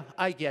 yeah,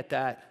 I get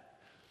that.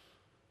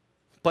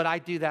 But I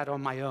do that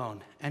on my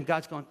own. And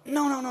God's going,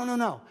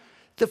 no.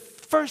 The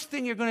first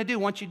thing you're going to do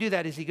once you do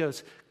that is he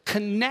goes,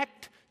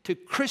 connect to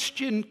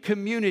Christian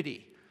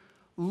community,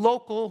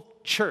 local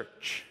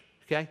church,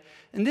 okay?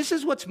 And this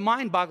is what's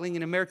mind-boggling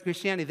in American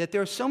Christianity, that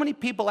there are so many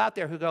people out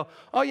there who go,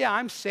 oh yeah,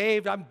 I'm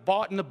saved, I'm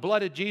bought in the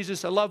blood of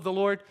Jesus, I love the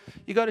Lord.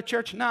 You go to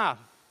church? Nah,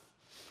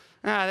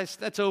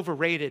 that's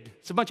overrated.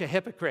 It's a bunch of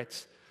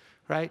hypocrites,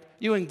 right?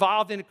 You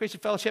involved in a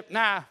Christian fellowship?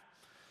 Nah,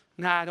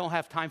 I don't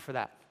have time for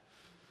that.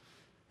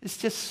 It's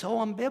just so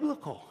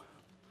unbiblical.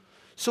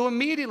 So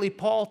immediately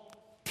Paul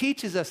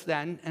teaches us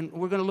then, and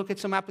we're going to look at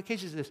some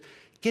applications of this,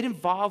 get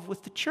involved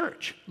with the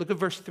church. Look at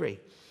verse 3.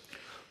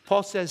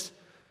 Paul says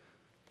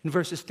in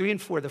verses 3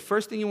 and 4, the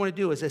first thing you want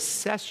to do is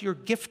assess your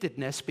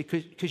giftedness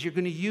because you're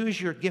going to use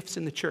your gifts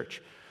in the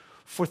church.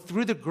 For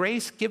through the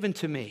grace given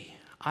to me,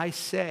 I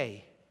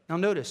say, now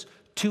notice,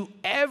 to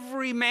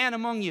every man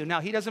among you. Now,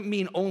 he doesn't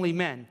mean only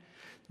men.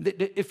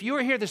 If you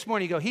were here this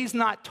morning, you go, he's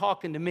not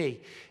talking to me.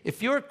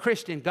 If you're a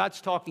Christian,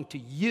 God's talking to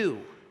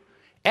you.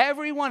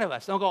 Every one of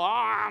us. Don't go, oh,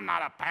 I'm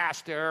not a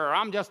pastor, or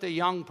I'm just a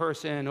young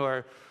person,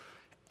 or...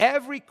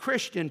 Every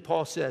Christian,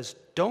 Paul says,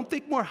 don't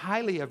think more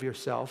highly of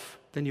yourself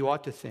than you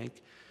ought to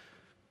think.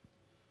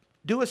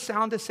 Do a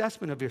sound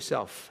assessment of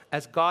yourself,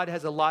 as God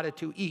has allotted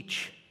to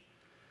each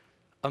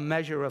a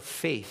measure of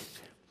faith.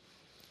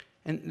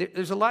 And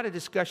there's a lot of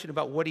discussion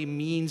about what he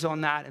means on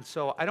that, and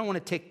so I don't want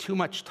to take too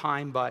much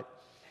time, but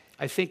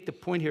I think the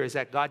point here is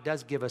that God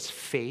does give us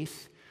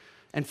faith,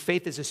 and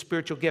faith is a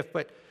spiritual gift,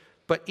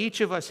 but each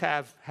of us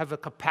have a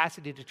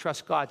capacity to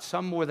trust God,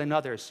 some more than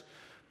others.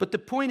 But the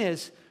point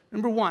is,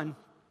 number one,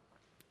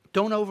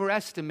 don't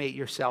overestimate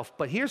yourself.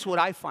 But here's what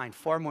I find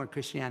far more in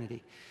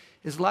Christianity,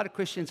 is a lot of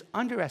Christians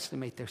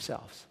underestimate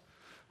themselves.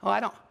 Oh, I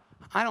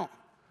don't.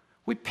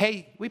 We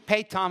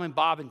pay Tom and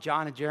Bob and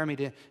John and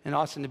Jeremy and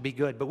Austin to be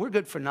good, but we're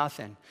good for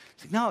nothing.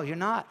 It's like, no, you're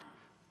not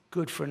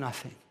good for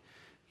nothing.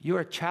 You're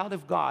a child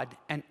of God,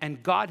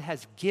 and God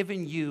has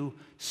given you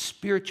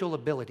spiritual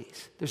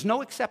abilities. There's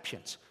no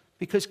exceptions,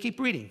 because keep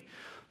reading.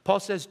 Paul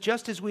says,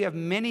 just as we have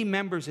many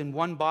members in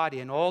one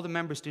body, and all the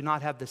members do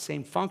not have the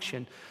same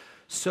function,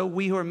 so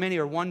we who are many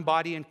are one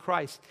body in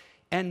Christ,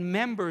 and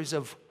members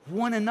of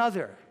one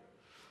another.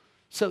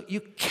 So you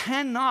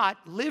cannot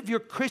live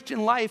your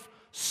Christian life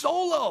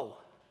solo.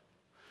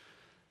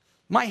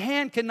 My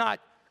hand cannot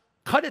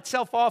cut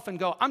itself off and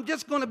go, I'm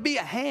just going to be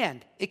a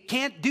hand. It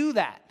can't do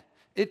that.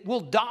 It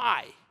will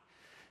die.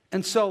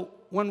 And so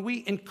when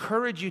we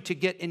encourage you to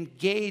get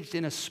engaged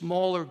in a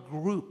smaller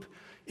group,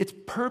 it's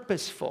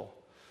purposeful,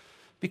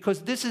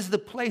 because this is the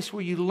place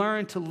where you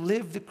learn to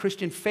live the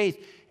Christian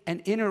faith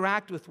and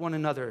interact with one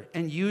another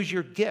and use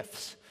your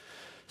gifts.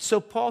 So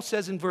Paul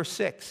says in verse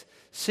 6,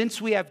 since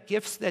we have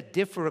gifts that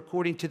differ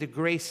according to the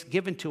grace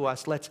given to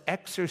us, let's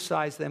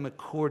exercise them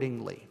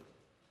accordingly.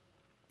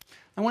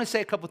 I want to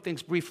say a couple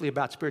things briefly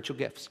about spiritual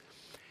gifts.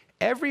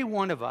 Every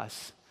one of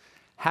us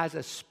has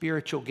a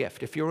spiritual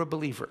gift, if you're a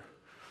believer.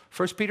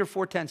 1 Peter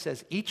 4:10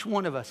 says, each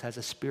one of us has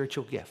a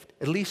spiritual gift,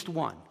 at least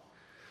one.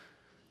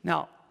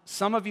 Now,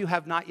 some of you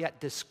have not yet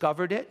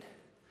discovered it.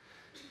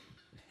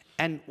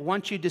 And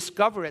once you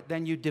discover it,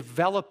 then you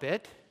develop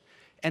it.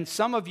 And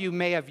some of you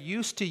may have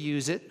used to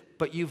use it,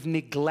 but you've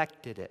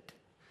neglected it.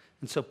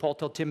 And so Paul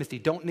told Timothy,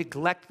 don't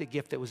neglect the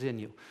gift that was in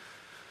you.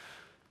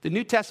 The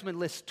New Testament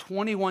lists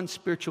 21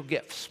 spiritual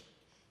gifts.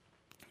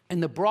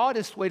 And the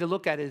broadest way to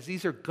look at it is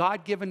these are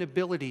God-given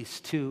abilities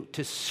to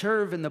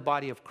serve in the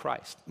body of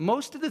Christ.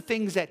 Most of the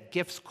things that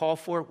gifts call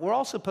for, we're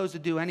all supposed to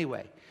do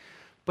anyway.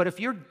 But if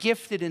you're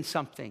gifted in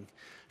something,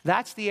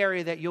 that's the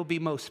area that you'll be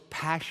most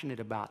passionate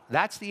about.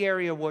 That's the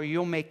area where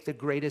you'll make the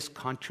greatest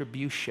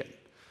contribution.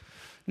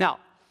 Now,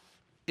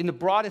 in the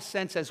broadest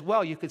sense as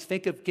well, you could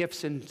think of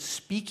gifts in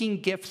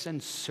speaking gifts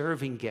and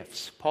serving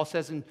gifts.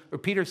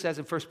 Peter says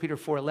in 1 Peter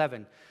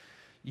 4:11,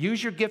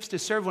 use your gifts to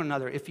serve one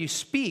another. If you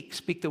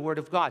speak the word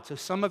of God. So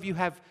some of you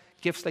have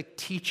gifts like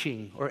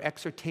teaching or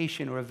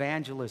exhortation or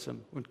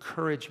evangelism or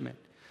encouragement.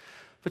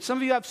 But some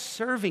of you have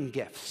serving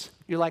gifts.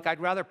 You're like,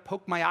 I'd rather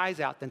poke my eyes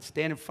out than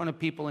stand in front of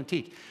people and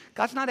teach.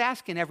 God's not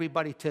asking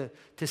everybody to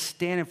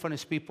stand in front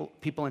of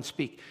people and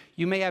speak.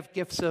 You may have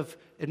gifts of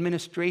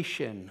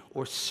administration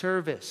or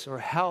service or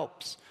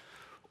helps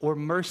or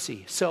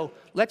mercy. So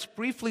let's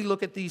briefly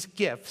look at these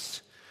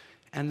gifts,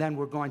 and then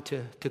we're going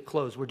to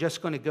close. We're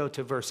just going to go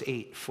to verse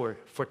 8 for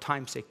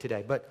time's sake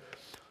today. But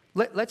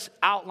let's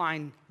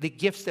outline the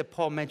gifts that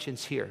Paul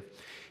mentions here.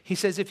 He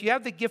says, if you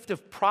have the gift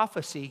of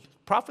prophecy,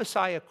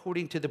 prophesy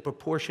according to the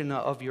proportion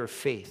of your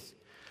faith.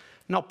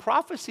 Now,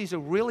 prophecy is a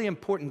really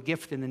important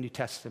gift in the New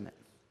Testament.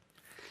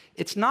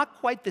 It's not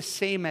quite the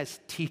same as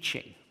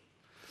teaching.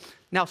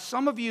 Now,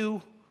 some of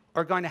you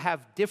are going to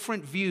have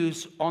different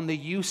views on the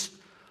use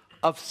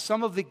of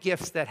some of the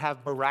gifts that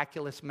have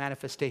miraculous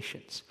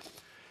manifestations.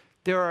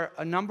 There are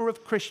a number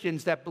of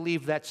Christians that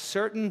believe that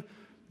certain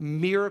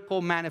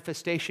miracle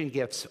manifestation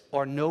gifts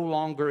are no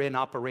longer in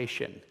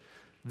operation,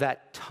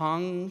 that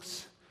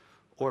tongues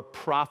or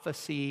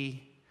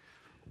prophecy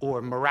or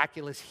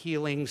miraculous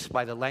healings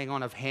by the laying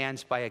on of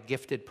hands by a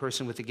gifted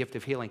person with a gift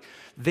of healing,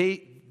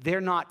 they're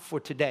not for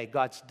today.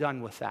 God's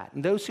done with that.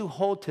 And those who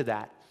hold to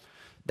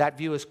that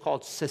view is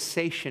called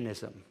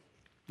cessationism,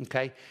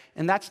 okay?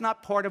 And that's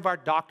not part of our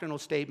doctrinal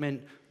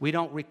statement. We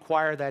don't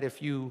require that if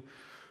you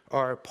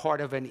are part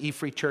of an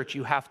E-Free church,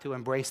 you have to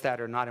embrace that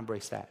or not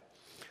embrace that.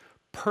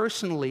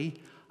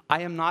 Personally,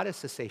 I am not a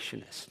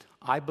cessationist.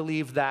 I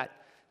believe that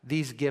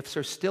these gifts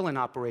are still in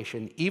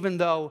operation, even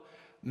though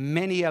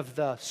many of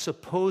the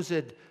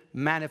supposed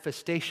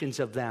manifestations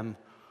of them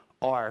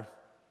are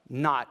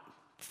not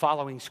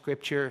following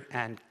Scripture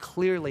and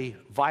clearly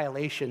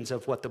violations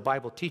of what the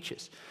Bible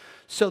teaches.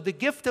 So the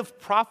gift of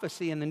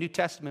prophecy in the New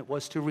Testament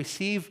was to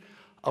receive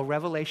a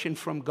revelation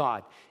from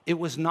God. It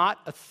was not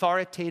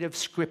authoritative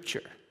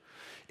Scripture.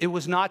 It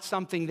was not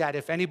something that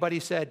if anybody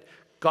said,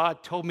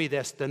 God told me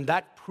this, then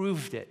that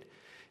proved it.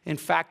 In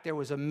fact, there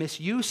was a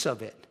misuse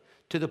of it,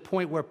 to the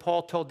point where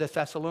Paul told the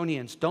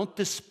Thessalonians, don't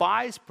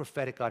despise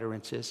prophetic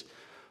utterances,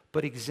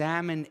 but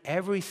examine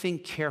everything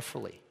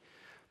carefully.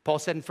 Paul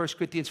said in 1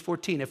 Corinthians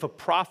 14, if a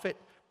prophet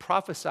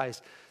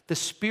prophesies, the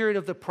spirit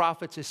of the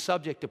prophets is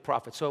subject to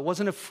prophets. So it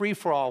wasn't a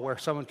free-for-all where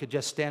someone could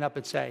just stand up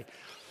and say,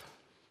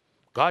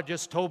 God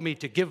just told me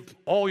to give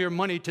all your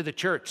money to the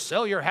church,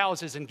 sell your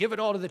houses and give it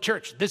all to the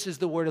church. This is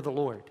the word of the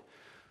Lord.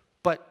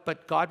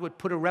 But God would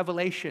put a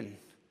revelation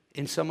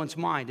in someone's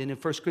mind. And in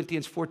 1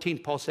 Corinthians 14,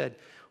 Paul said,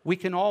 we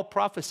can all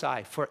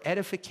prophesy for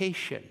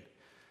edification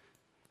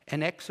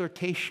and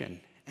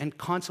exhortation and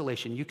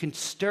consolation. You can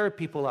stir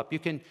people up. You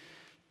can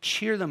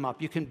cheer them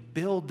up. You can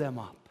build them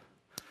up.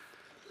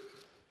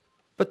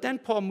 But then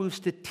Paul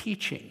moves to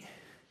teaching.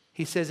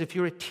 He says, if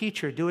you're a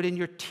teacher, do it in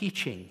your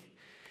teaching.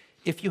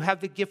 If you have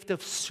the gift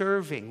of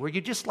serving, where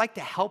you just like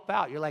to help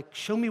out, you're like,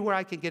 show me where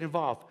I can get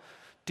involved.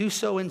 Do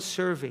so in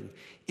serving.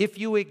 If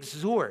you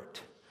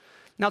exhort.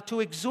 Now, to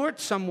exhort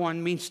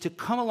someone means to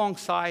come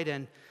alongside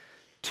and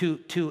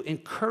to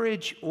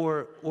encourage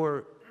or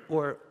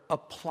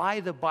apply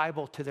the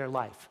Bible to their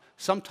life.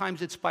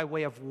 Sometimes it's by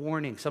way of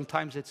warning.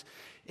 Sometimes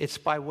it's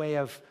by way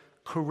of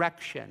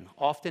correction.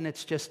 Often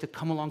it's just to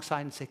come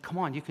alongside and say, come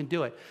on, you can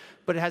do it.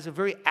 But it has a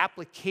very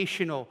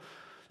applicational,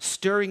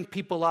 stirring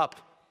people up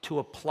to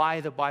apply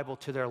the Bible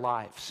to their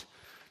lives.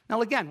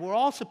 Now again, we're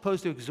all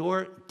supposed to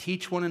exhort,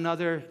 teach one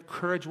another,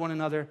 encourage one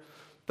another,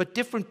 but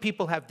different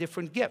people have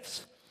different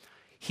gifts.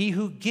 He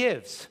who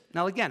gives.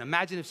 Now again,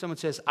 imagine if someone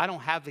says, I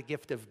don't have the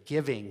gift of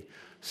giving,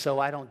 so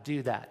I don't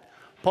do that.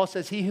 Paul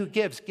says, he who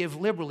gives, give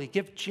liberally,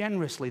 give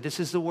generously. This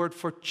is the word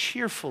for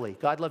cheerfully.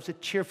 God loves a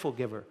cheerful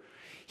giver.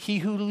 He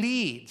who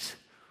leads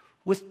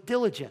with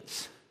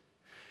diligence.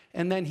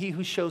 And then he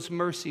who shows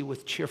mercy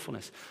with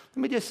cheerfulness.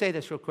 Let me just say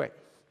this real quick.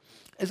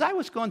 As I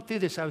was going through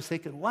this, I was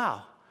thinking,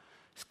 wow,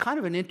 it's kind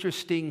of an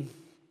interesting,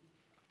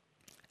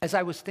 as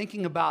I was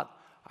thinking about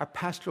our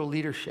pastoral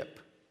leadership.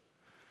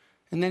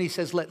 And then he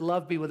says, let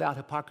love be without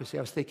hypocrisy.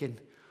 I was thinking,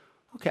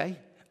 okay,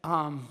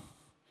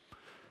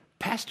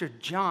 Pastor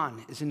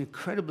John is an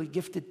incredibly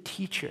gifted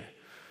teacher.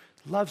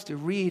 Loves to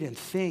read and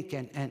think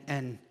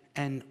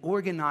and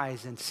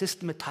organize and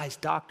systematize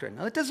doctrine.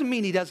 Now, that doesn't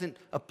mean he doesn't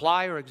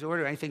apply or exhort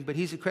or anything, but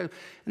he's incredible.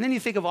 And then you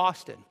think of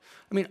Austin.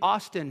 I mean,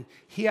 Austin,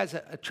 he has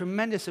a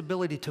tremendous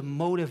ability to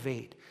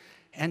motivate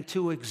and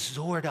to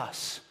exhort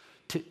us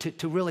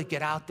to really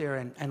get out there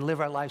and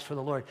live our lives for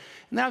the Lord.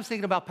 And then I was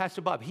thinking about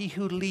Pastor Bob, he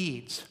who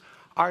leads,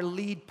 our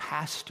lead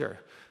pastor,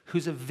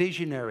 who's a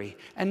visionary.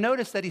 And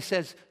notice that he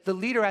says the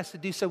leader has to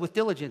do so with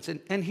diligence.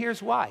 And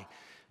here's why.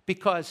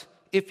 Because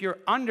if you're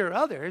under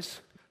others,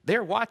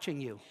 they're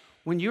watching you.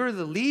 When you're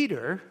the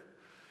leader,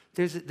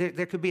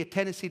 there could be a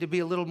tendency to be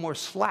a little more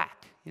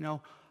slack. You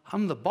know,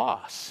 I'm the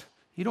boss.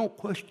 You don't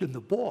question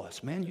the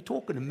boss, man. You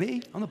talking to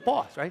me? I'm the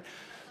boss, right?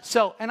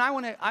 So, and I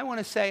want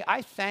to say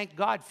I thank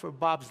God for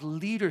Bob's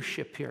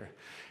leadership here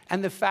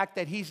and the fact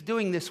that he's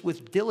doing this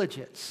with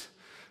diligence.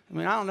 I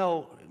mean, I don't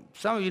know.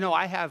 Some of you know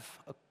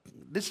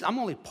I'm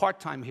only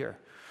part-time here.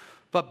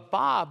 But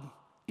Bob,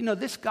 you know,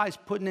 this guy's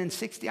putting in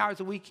 60 hours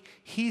a week.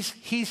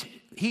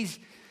 He's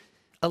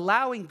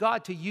allowing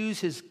God to use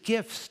his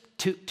gifts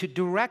to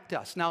direct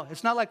us. Now,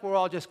 it's not like we're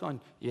all just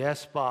going,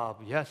 yes, Bob,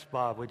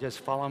 we just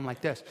follow him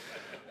like this.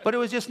 But it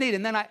was just neat.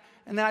 And then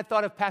I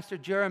thought of Pastor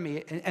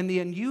Jeremy and the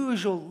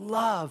unusual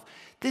love.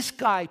 This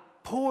guy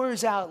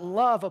pours out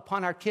love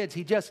upon our kids.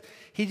 He just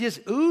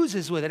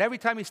oozes with it. Every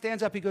time he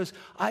stands up, he goes,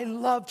 I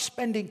loved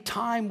spending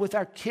time with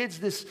our kids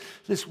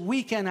this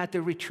weekend at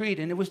the retreat.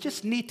 And it was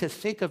just neat to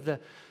think of the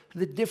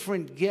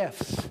different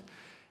gifts.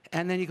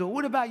 And then you go,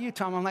 what about you,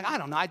 Tom? I'm like, I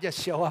don't know. I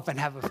just show up and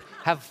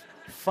have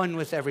fun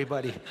with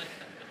everybody.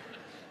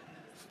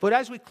 But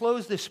as we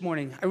close this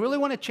morning, I really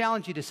want to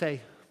challenge you to say,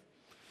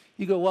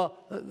 you go, well,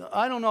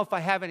 I don't know if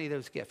I have any of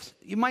those gifts.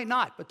 You might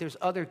not, but there's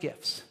other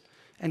gifts.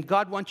 And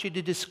God wants you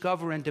to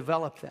discover and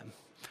develop them.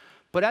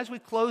 But as we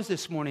close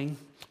this morning,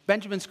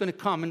 Benjamin's going to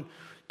come. And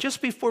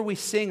just before we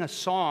sing a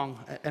song,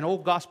 an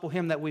old gospel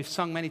hymn that we've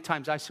sung many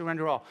times, I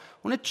Surrender All,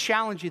 I want to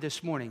challenge you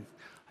this morning.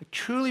 I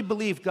truly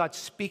believe God's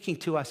speaking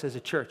to us as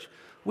a church.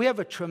 We have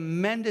a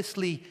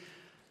tremendously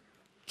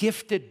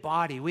gifted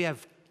body. We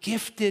have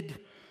gifted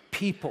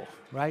people,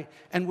 right?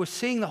 And we're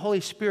seeing the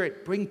Holy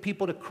Spirit bring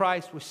people to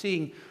Christ. We're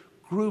seeing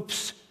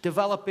groups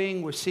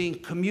developing. We're seeing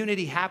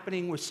community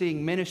happening. We're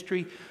seeing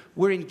ministry.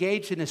 We're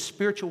engaged in a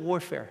spiritual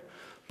warfare.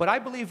 But I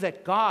believe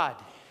that God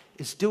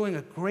is doing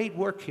a great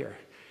work here.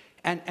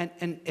 And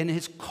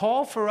his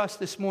call for us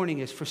this morning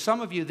is, for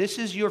some of you, this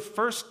is your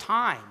first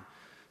time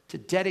to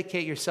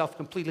dedicate yourself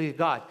completely to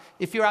God.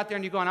 If you're out there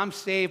and you're going, I'm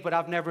saved, but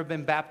I've never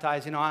been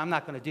baptized, I'm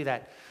not going to do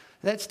that.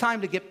 That's time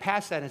to get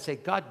past that and say,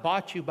 God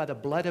bought you by the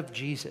blood of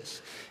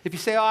Jesus. If you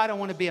say, I don't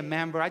want to be a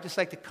member, I just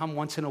like to come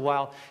once in a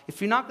while.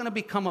 If you're not going to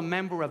become a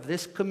member of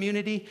this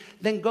community,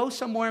 then go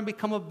somewhere and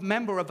become a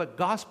member of a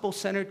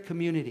gospel-centered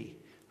community,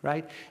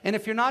 right? And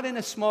if you're not in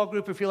a small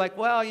group, if you're like,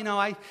 well,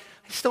 I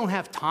just don't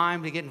have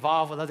time to get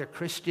involved with other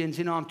Christians,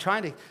 I'm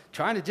trying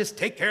to just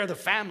take care of the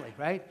family,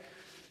 right?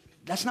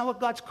 That's not what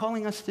God's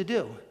calling us to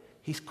do.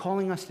 He's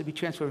calling us to be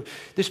transformed.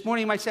 This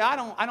morning you might say, I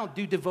don't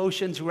do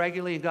devotions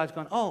regularly, and God's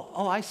going,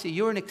 oh, I see.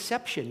 You're an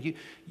exception.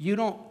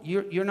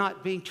 You're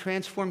not being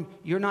transformed.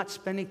 You're not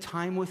spending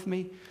time with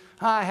me.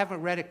 I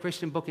haven't read a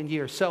Christian book in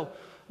years. So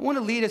I want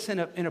to lead us in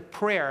a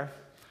prayer.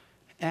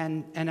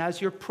 And as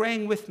you're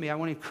praying with me, I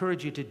want to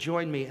encourage you to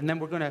join me. And then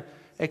we're going to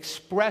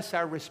express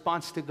our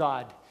response to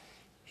God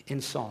in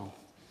song.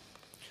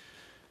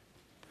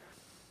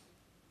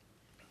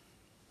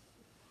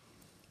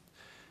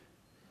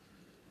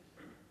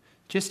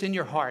 Just in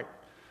your heart,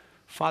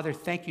 Father,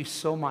 thank you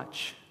so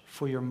much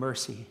for your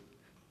mercy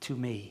to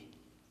me.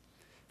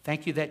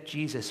 Thank you that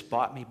Jesus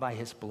bought me by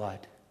his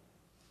blood.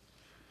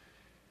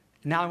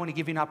 Now I want to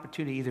give you an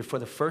opportunity either for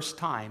the first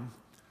time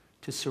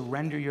to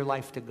surrender your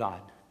life to God.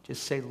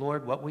 Just say,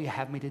 Lord, what will you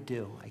have me to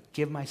do? I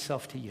give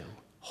myself to you,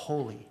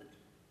 wholly.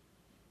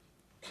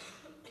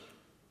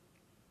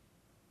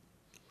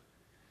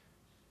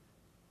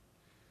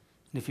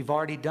 And if you've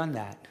already done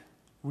that,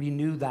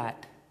 renew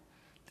that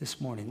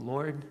this morning.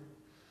 Lord,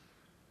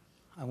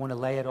 I want to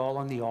lay it all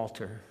on the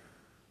altar.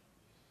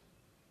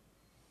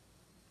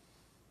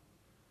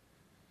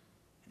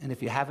 And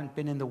if you haven't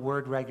been in the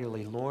Word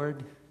regularly,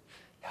 Lord,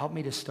 help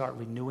me to start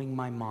renewing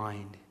my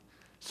mind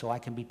so I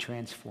can be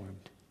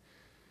transformed.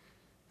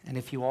 And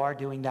if you are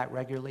doing that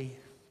regularly,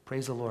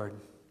 praise the Lord.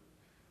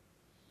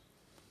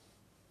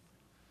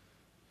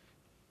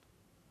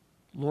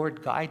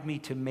 Lord, guide me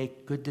to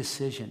make good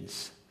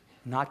decisions,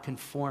 not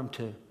conform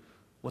to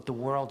what the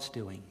world's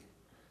doing.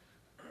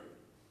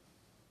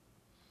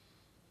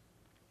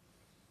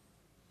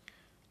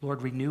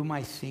 Lord, renew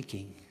my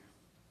thinking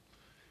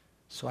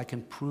so I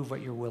can prove what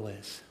your will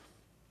is.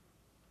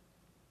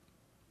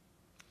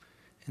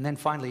 And then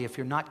finally, if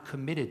you're not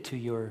committed to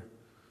your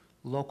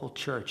local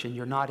church and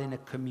you're not in a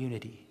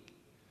community,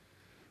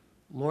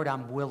 Lord,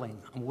 I'm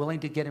willing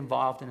to get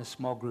involved in a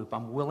small group.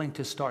 I'm willing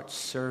to start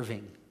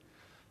serving.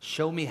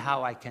 Show me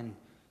how I can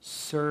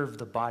serve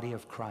the body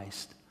of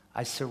Christ.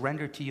 I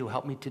surrender to you.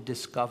 Help me to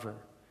discover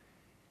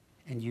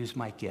and use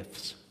my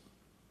gifts.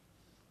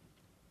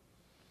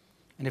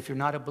 And if you're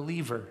not a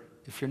believer,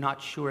 if you're not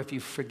sure if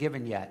you've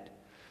forgiven yet,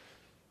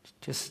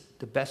 just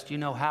the best you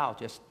know how,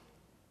 just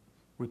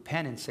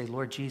repent and say,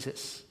 Lord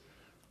Jesus,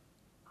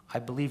 I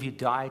believe you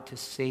died to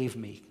save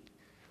me.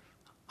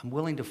 I'm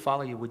willing to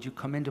follow you. Would you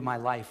come into my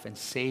life and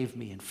save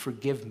me and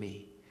forgive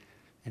me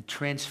and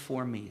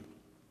transform me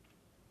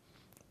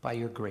by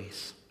your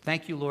grace?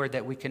 Thank you, Lord,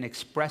 that we can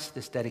express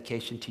this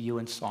dedication to you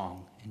in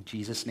song. In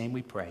Jesus' name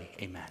we pray.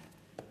 Amen.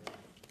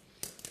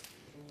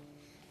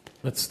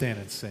 Let's stand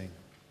and sing.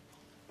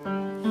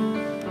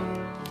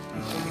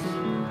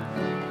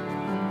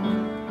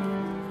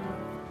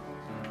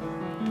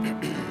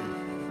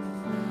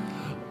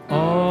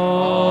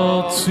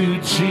 All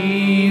to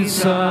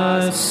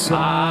Jesus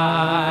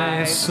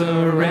I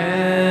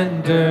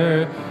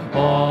surrender,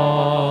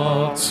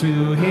 all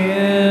to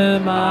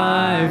him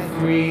I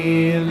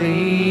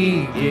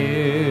freely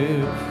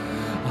give.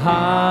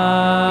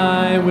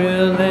 I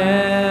will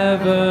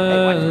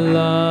ever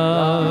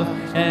love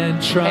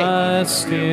and trust in